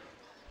día.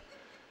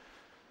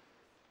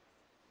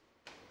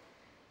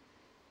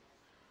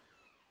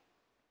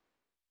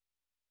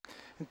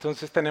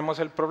 Entonces tenemos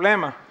el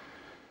problema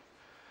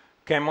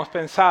que hemos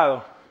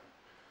pensado.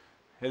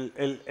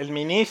 El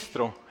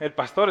ministro, el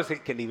pastor es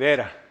el que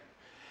libera.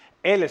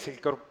 Él es el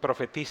que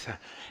profetiza.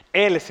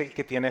 Él es el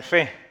que tiene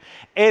fe.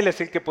 Él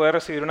es el que puede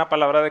recibir una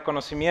palabra de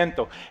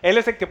conocimiento. Él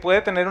es el que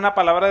puede tener una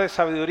palabra de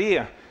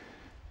sabiduría.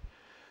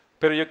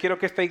 Pero yo quiero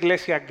que esta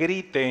iglesia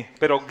grite,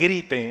 pero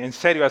grite, en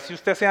serio. Así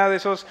usted sea de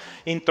esos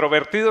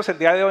introvertidos, el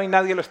día de hoy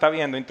nadie lo está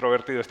viendo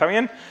introvertido. ¿Está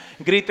bien?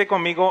 Grite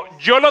conmigo,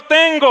 ¡yo lo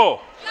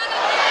tengo!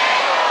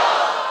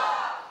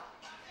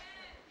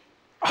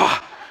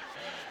 ¡Ah!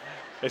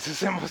 Eso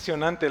es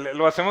emocionante.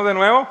 ¿Lo hacemos de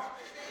nuevo?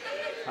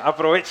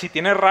 Aproveche. Si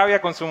tiene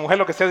rabia con su mujer,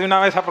 lo que sea, de una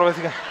vez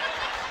aproveche.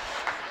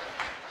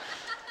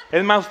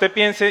 Es más, usted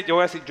piense, yo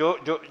voy a decir,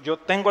 yo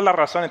tengo la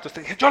razón, entonces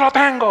usted dice, ¡yo lo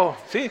tengo!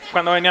 ¿Sí?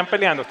 Cuando venían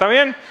peleando, ¿está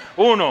bien?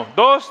 1,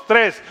 2,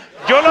 3,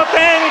 ¡yo lo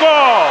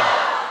tengo!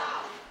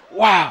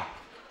 ¡Wow!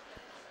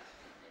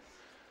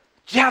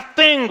 Ya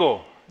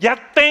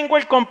tengo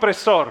el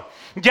compresor,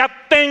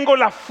 ya tengo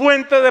la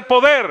fuente de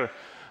poder.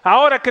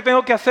 Ahora, ¿qué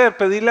tengo que hacer?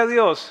 Pedirle a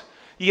Dios.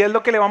 Y es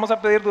lo que le vamos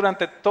a pedir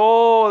durante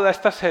toda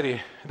esta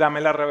serie. Dame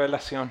la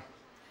revelación.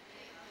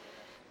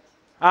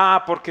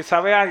 Porque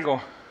 ¿sabe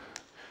algo?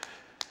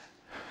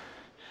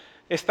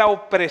 Esta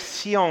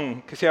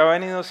opresión que se ha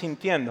venido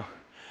sintiendo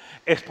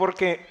es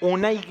porque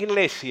una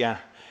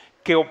iglesia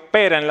que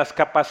opera en las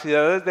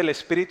capacidades del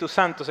Espíritu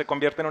Santo se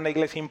convierte en una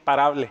iglesia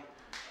imparable.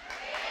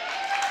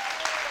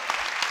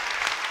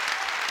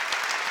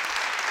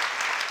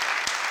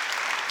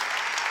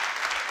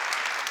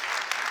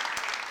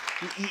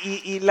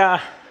 Y el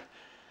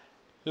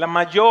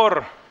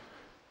mayor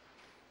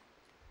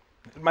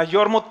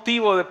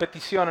motivo de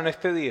petición en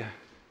este día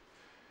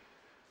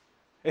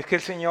es que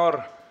el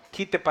Señor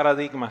quite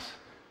paradigmas.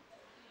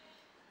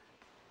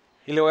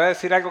 Y le voy a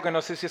decir algo que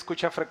no sé si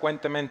escucha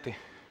frecuentemente,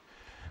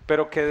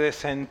 pero que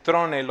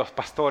desentrone los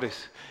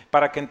pastores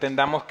para que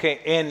entendamos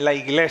que en la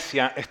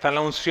iglesia está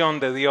la unción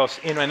de Dios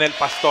y no en el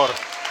pastor.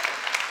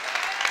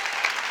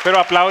 Pero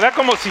aplauda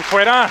como si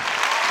fuera...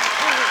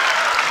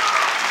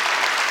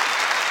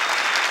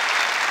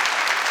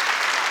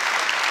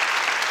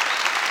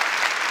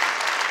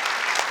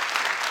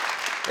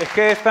 Es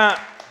que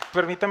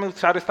permítame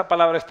usar esta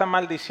palabra, esta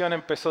maldición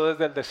empezó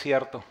desde el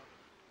desierto.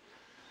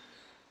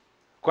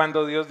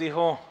 Cuando Dios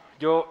dijo,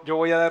 yo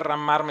voy a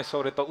derramarme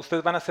sobre todo.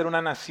 Ustedes van a ser una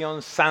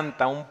nación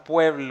santa, un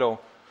pueblo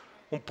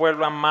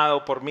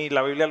amado por mí.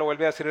 La Biblia lo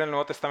vuelve a decir en el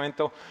Nuevo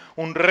Testamento,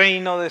 un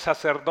reino de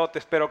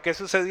sacerdotes. Pero ¿qué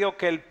sucedió?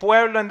 Que el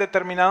pueblo en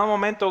determinado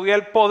momento vio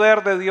el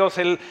poder de Dios,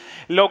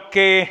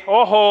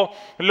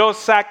 los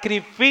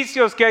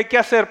sacrificios que hay que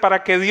hacer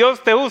para que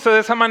Dios te use de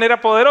esa manera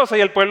poderosa.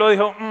 Y el pueblo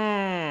dijo,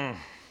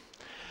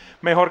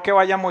 mejor que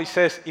vaya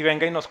Moisés y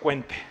venga y nos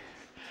cuente.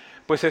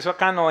 Pues eso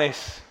acá no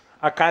es.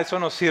 Acá eso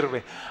no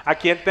sirve.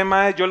 Aquí el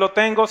tema es, yo lo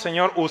tengo,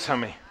 Señor,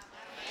 úsame.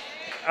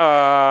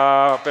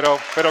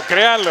 pero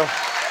créanlo.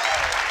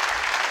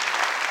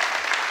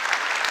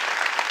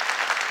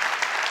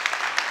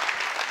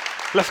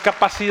 Las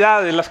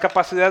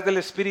capacidades del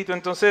Espíritu.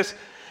 Entonces,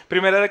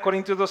 1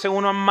 Corintios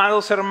 12:1,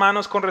 amados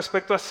hermanos, con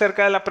respecto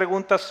acerca de la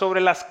pregunta sobre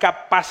las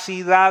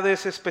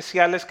capacidades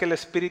especiales que el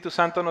Espíritu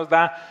Santo nos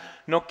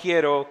da, no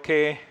quiero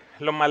que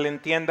lo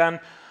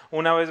malentiendan.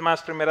 Una vez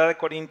más, 1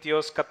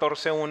 Corintios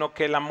 14:1,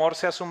 que el amor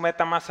sea su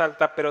meta más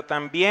alta, pero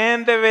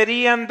también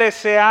deberían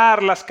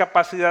desear las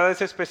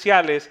capacidades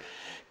especiales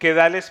que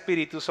da el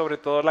Espíritu, sobre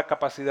todo la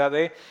capacidad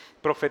de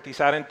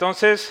profetizar.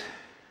 Entonces,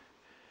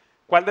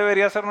 ¿cuál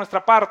debería ser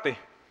nuestra parte?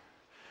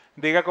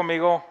 Diga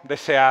conmigo,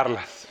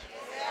 desearlas.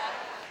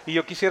 Y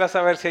yo quisiera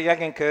saber si hay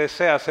alguien que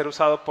desea ser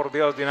usado por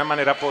Dios de una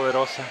manera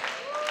poderosa.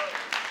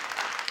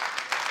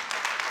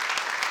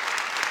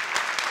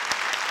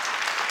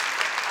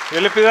 Yo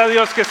le pido a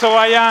Dios que se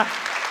vaya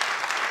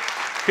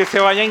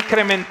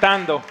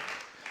incrementando.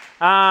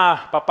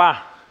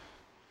 Papá.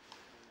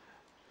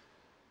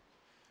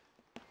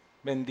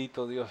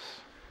 Bendito Dios.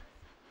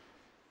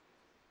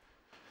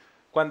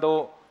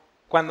 Cuando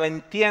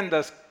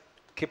entiendas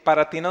que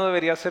para ti no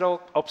debería ser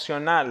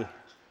opcional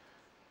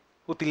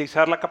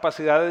utilizar la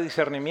capacidad de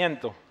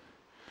discernimiento,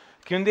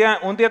 que un día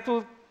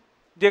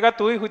llega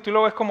tu hijo y tú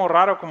lo ves como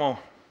raro,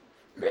 como...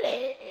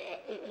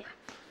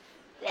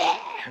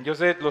 Yo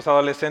sé, los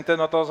adolescentes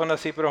no todos son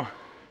así,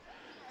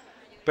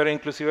 pero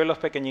inclusive los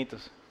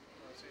pequeñitos.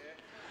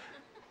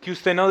 Que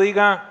usted no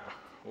diga,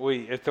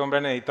 uy, este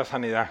hombre necesita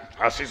sanidad.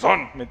 Así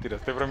son. Mentira,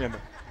 estoy bromeando.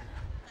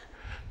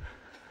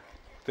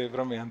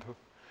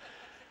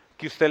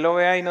 Que usted lo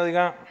vea y no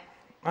diga,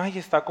 ay,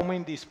 está como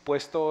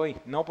indispuesto hoy.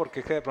 No, porque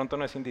es que de pronto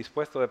no es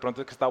indispuesto, de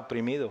pronto es que está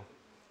oprimido.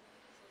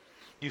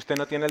 Y usted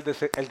no tiene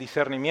el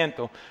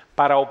discernimiento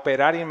para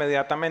operar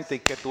inmediatamente y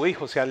que tu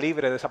hijo sea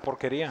libre de esa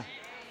porquería.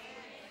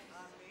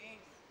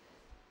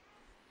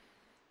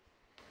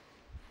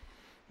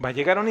 Va a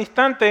llegar un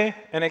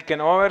instante en el que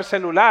no va a haber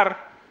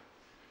celular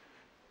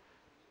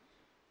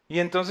y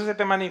entonces se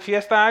te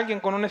manifiesta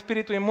alguien con un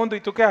espíritu inmundo y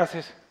 ¿tú qué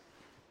haces?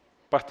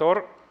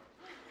 Pastor,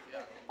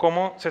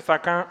 ¿cómo se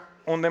saca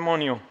un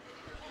demonio?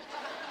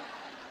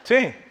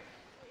 Sí.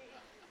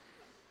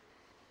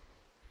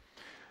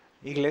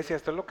 Iglesia,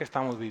 esto es lo que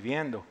estamos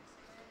viviendo.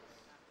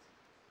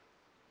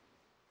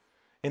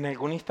 En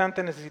algún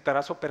instante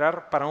necesitarás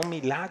operar para un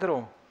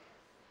milagro.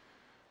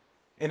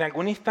 En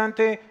algún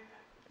instante...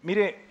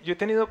 Mire, yo he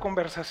tenido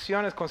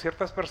conversaciones con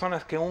ciertas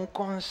personas que un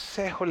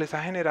consejo les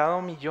ha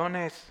generado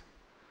millones.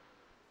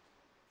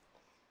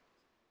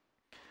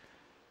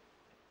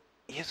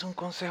 Y es un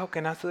consejo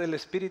que nace del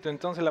Espíritu.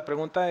 Entonces la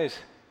pregunta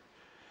es,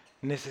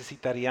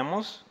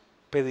 ¿necesitaríamos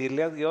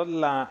pedirle a Dios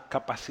la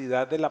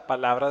capacidad de la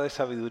palabra de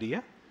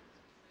sabiduría?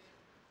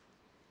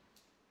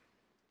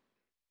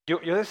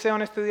 Yo deseo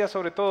en este día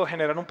sobre todo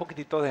generar un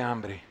poquitito de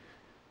hambre.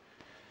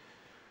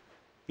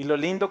 Y lo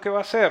lindo que va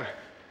a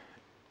ser...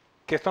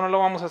 que esto no lo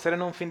vamos a hacer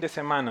en un fin de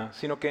semana,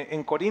 sino que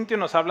en Corintios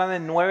nos hablan de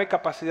 9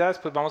 capacidades,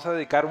 pues vamos a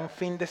dedicar un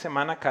fin de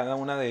semana a cada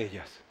una de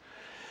ellas.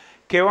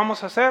 ¿Qué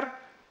vamos a hacer?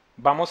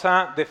 Vamos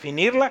a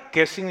definirla.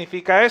 ¿Qué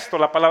significa esto?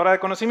 La palabra de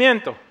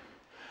conocimiento.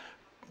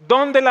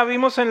 ¿Dónde la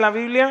vimos en la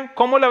Biblia?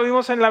 ¿Cómo la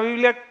vimos en la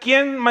Biblia?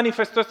 ¿Quién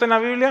manifestó esto en la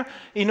Biblia?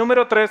 Y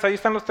número 3, ahí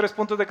están los 3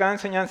 puntos de cada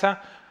enseñanza.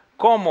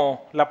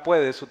 ¿Cómo la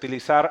puedes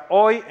utilizar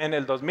hoy en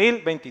el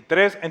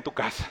 2023 en tu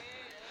casa?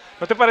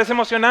 ¿No te parece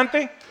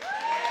emocionante?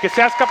 Que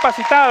seas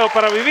capacitado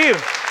para vivir.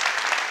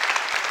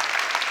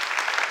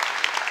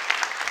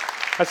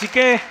 Así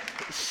que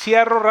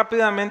cierro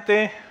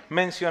rápidamente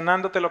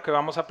mencionándote lo que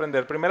vamos a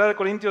aprender. 1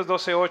 Corintios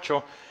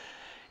 12:8.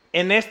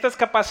 En estas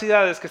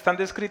capacidades que están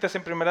descritas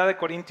en 1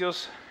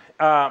 Corintios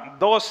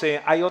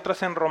 12, hay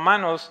otras en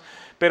Romanos,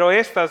 pero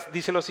estas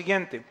dice lo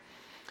siguiente.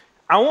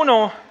 A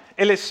uno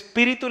el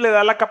Espíritu le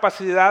da la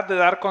capacidad de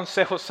dar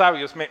consejos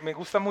sabios. Me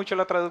gusta mucho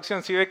la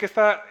traducción. ¿Sí ve que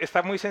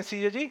está muy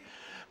sencillo allí?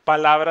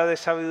 Palabra de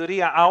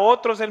sabiduría. A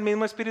otros el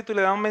mismo Espíritu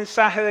le da un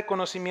mensaje de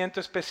conocimiento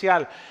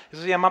especial.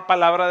 Eso se llama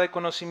palabra de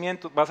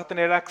conocimiento. Vas a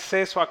tener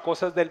acceso a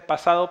cosas del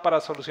pasado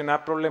para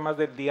solucionar problemas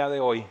del día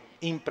de hoy.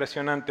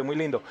 Impresionante, muy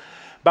lindo.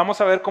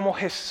 Vamos a ver cómo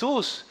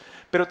Jesús,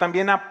 pero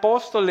también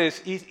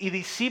apóstoles y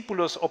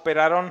discípulos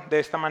operaron de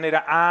esta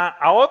manera.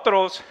 A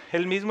otros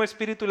el mismo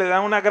Espíritu le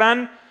da una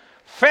gran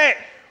fe.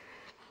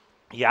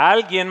 Y a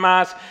alguien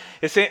más,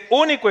 ese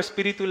único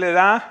Espíritu le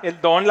da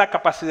el don, la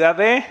capacidad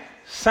de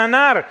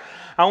sanar.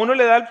 A uno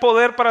le da el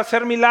poder para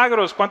hacer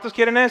milagros. ¿Cuántos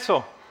quieren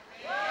eso?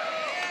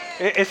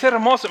 Es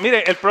hermoso.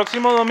 Mire, el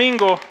próximo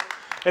domingo,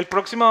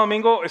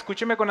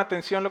 escúcheme con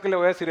atención lo que le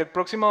voy a decir. El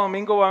próximo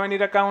domingo va a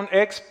venir acá un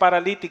ex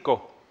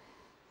paralítico.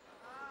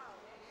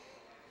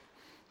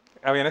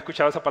 ¿Habían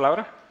escuchado esa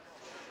palabra?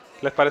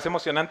 ¿Les parece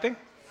emocionante?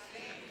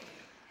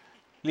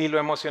 Y lo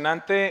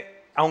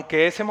emocionante,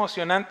 aunque es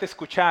emocionante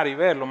escuchar y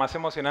ver, lo más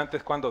emocionante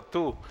es cuando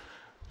tú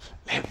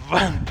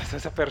levantas a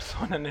esa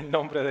persona en el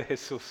nombre de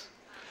Jesús.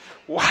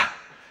 ¡Wow!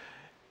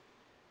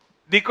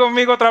 Di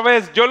conmigo otra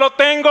vez, ¡yo lo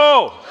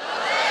tengo!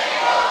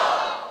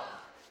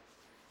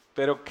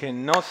 Pero que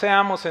no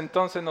seamos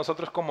entonces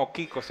nosotros como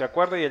Kiko, ¿se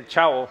acuerda? Y el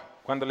Chavo,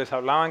 cuando les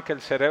hablaban que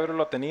el cerebro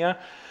lo tenía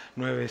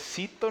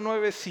nuevecito.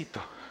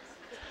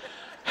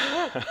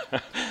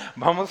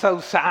 Vamos a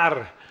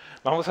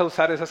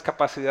usar esas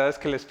capacidades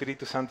que el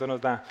Espíritu Santo nos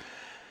da.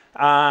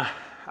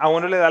 A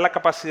uno le da la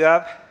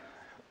capacidad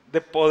de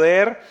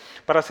poder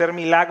para hacer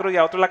milagros y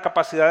a otro la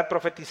capacidad de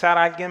profetizar.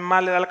 A alguien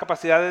más le da la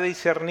capacidad de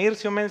discernir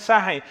si un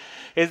mensaje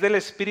es del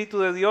Espíritu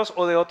de Dios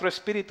o de otro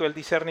espíritu, el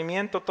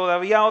discernimiento.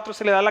 Todavía a otro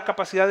se le da la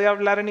capacidad de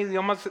hablar en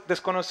idiomas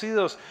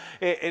desconocidos,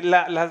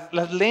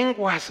 las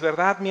lenguas,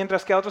 ¿verdad?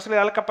 Mientras que a otro se le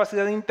da la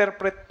capacidad de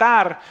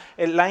interpretar,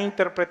 la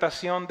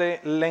interpretación de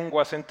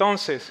lenguas.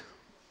 Entonces,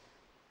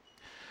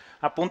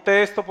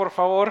 apunte esto, por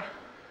favor.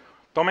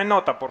 Tome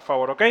nota, por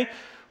favor, ¿ok?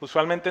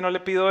 Usualmente no le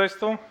pido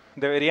esto,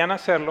 deberían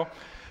hacerlo.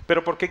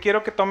 Pero ¿por qué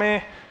quiero que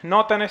tome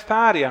nota en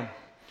esta área?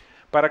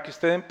 Para que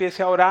usted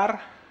empiece a orar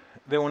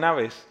de una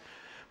vez.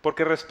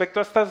 Porque respecto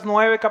a estas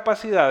 9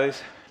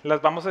 capacidades,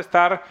 las vamos a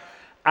estar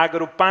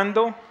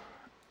agrupando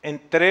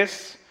en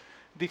 3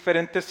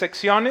 diferentes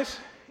secciones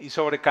y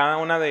sobre cada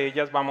una de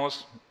ellas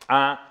vamos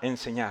a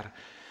enseñar.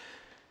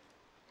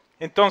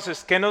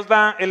 Entonces, ¿qué nos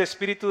da el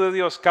Espíritu de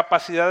Dios?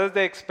 Capacidades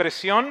de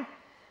expresión.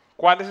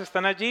 ¿Cuáles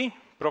están allí?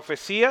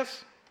 Profecía,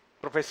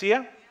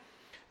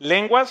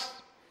 lenguas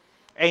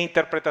e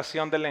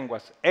interpretación de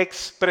lenguas.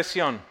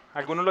 Expresión,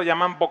 algunos lo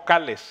llaman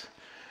vocales.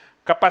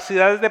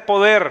 Capacidades de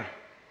poder.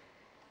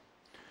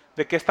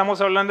 ¿De qué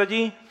estamos hablando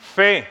allí?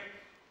 Fe,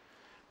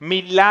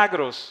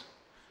 milagros,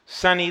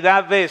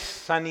 sanidades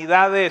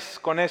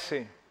con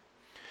S.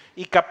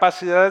 Y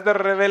capacidades de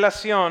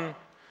revelación,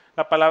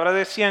 la palabra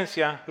de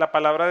ciencia, la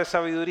palabra de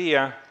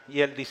sabiduría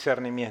y el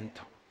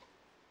discernimiento.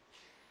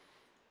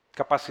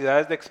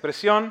 Capacidades de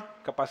expresión,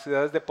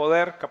 capacidades de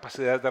poder,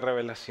 capacidades de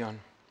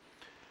revelación.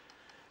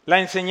 La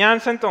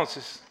enseñanza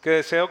entonces que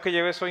deseo que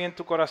lleves hoy en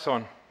tu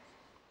corazón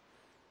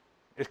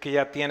es que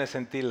ya tienes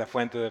en ti la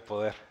fuente de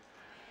poder.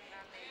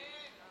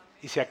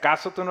 Y si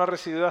acaso tú no has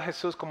recibido a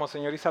Jesús como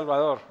Señor y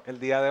Salvador, el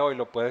día de hoy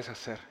lo puedes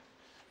hacer.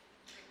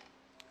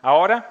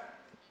 Ahora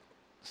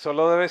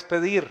solo debes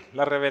pedir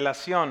la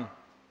revelación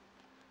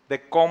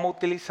de cómo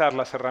utilizar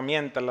las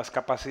herramientas, las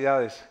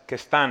capacidades que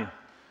están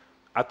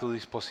a tu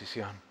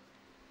disposición.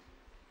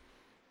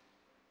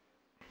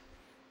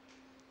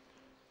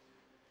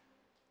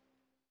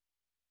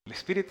 El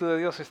Espíritu de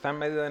Dios está en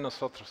medio de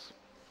nosotros.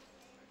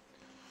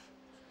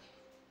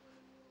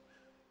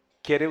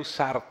 Quiere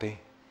usarte.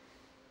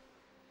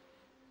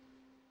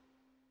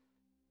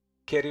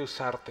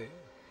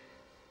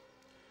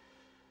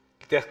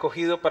 Te ha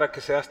escogido para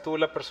que seas tú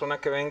la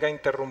persona que venga a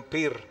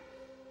interrumpir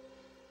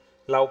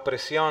la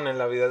opresión en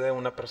la vida de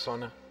una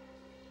persona.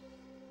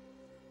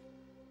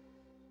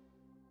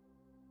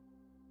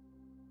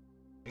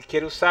 Él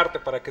quiere usarte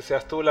para que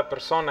seas tú la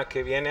persona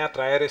que viene a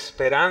traer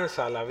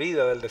esperanza a la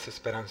vida del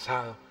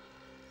desesperanzado.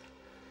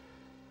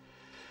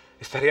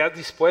 ¿Estarías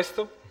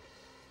dispuesto?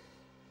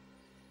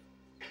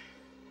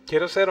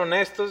 Quiero ser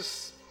honesto,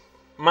 es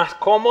más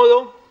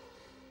cómodo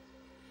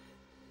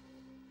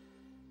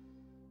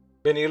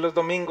venir los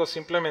domingos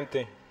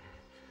simplemente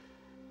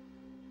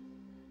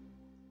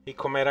y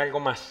comer algo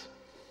más.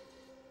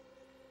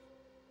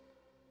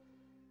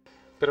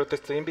 Pero te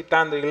estoy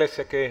invitando,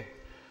 iglesia,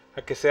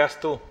 a que seas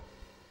tú,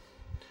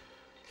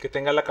 que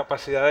tengas la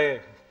capacidad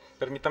de,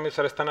 permítame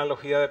usar esta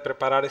analogía, de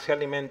preparar ese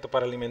alimento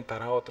para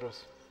alimentar a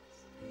otros.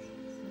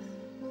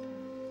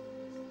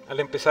 Al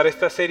empezar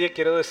esta serie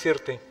quiero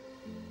decirte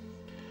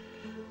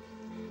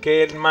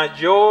que el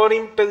mayor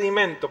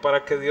impedimento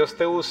para que Dios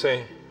te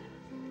use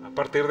a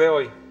partir de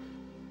hoy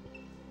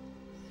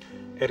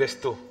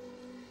eres tú.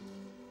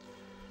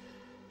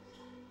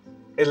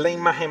 Es la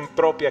imagen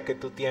propia que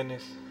tú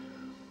tienes.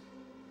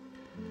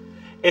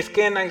 Es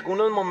que en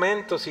algunos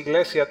momentos,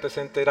 iglesia, te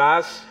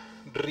sentirás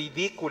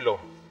ridículo.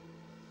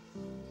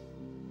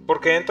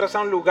 Porque entras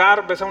a un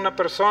lugar, ves a una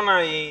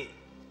persona y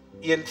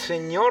el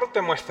Señor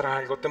te muestra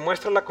algo, te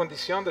muestra la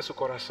condición de su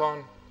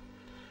corazón.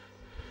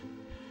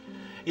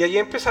 Y allí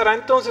empezará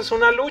entonces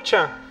una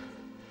lucha.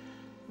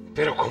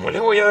 ¿Pero cómo le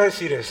voy a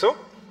decir eso?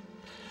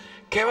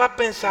 ¿Qué va a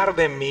pensar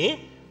de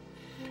mí?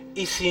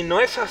 Y si no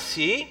es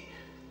así,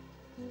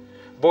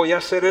 voy a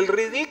hacer el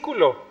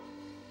ridículo.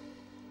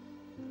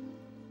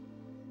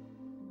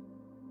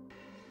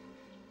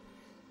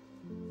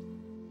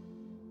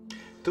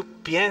 Tú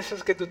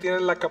piensas que tú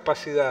tienes la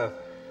capacidad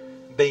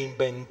de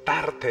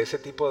inventarte ese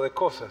tipo de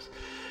cosas.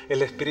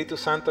 El Espíritu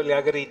Santo le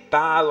ha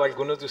gritado a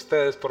algunos de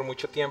ustedes por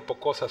mucho tiempo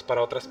cosas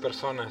para otras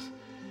personas.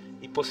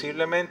 Y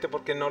posiblemente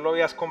porque no lo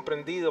habías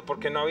comprendido,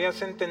 porque no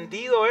habías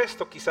entendido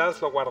esto,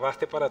 quizás lo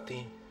guardaste para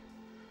ti.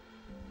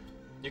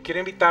 Yo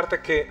quiero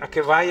invitarte a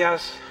que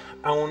vayas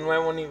a un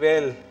nuevo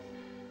nivel.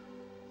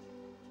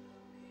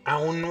 A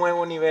un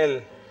nuevo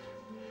nivel.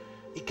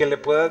 Y que le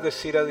puedas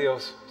decir a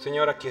Dios: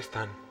 Señor, aquí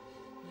están.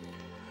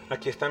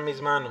 Aquí están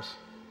mis manos.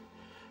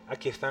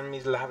 Aquí están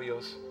mis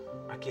labios.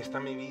 Aquí está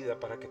mi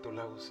vida para que tú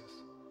la uses.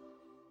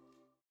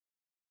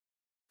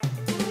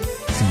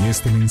 Si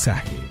este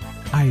mensaje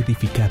ha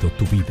edificado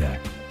tu vida,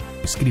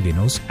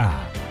 escríbenos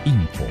a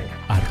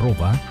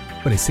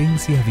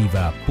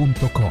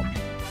info@presenciaviva.com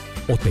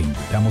o te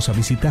invitamos a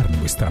visitar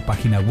nuestra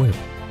página web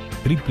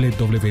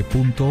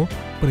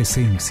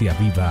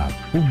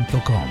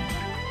www.presenciaviva.com.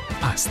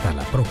 Hasta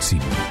la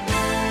próxima.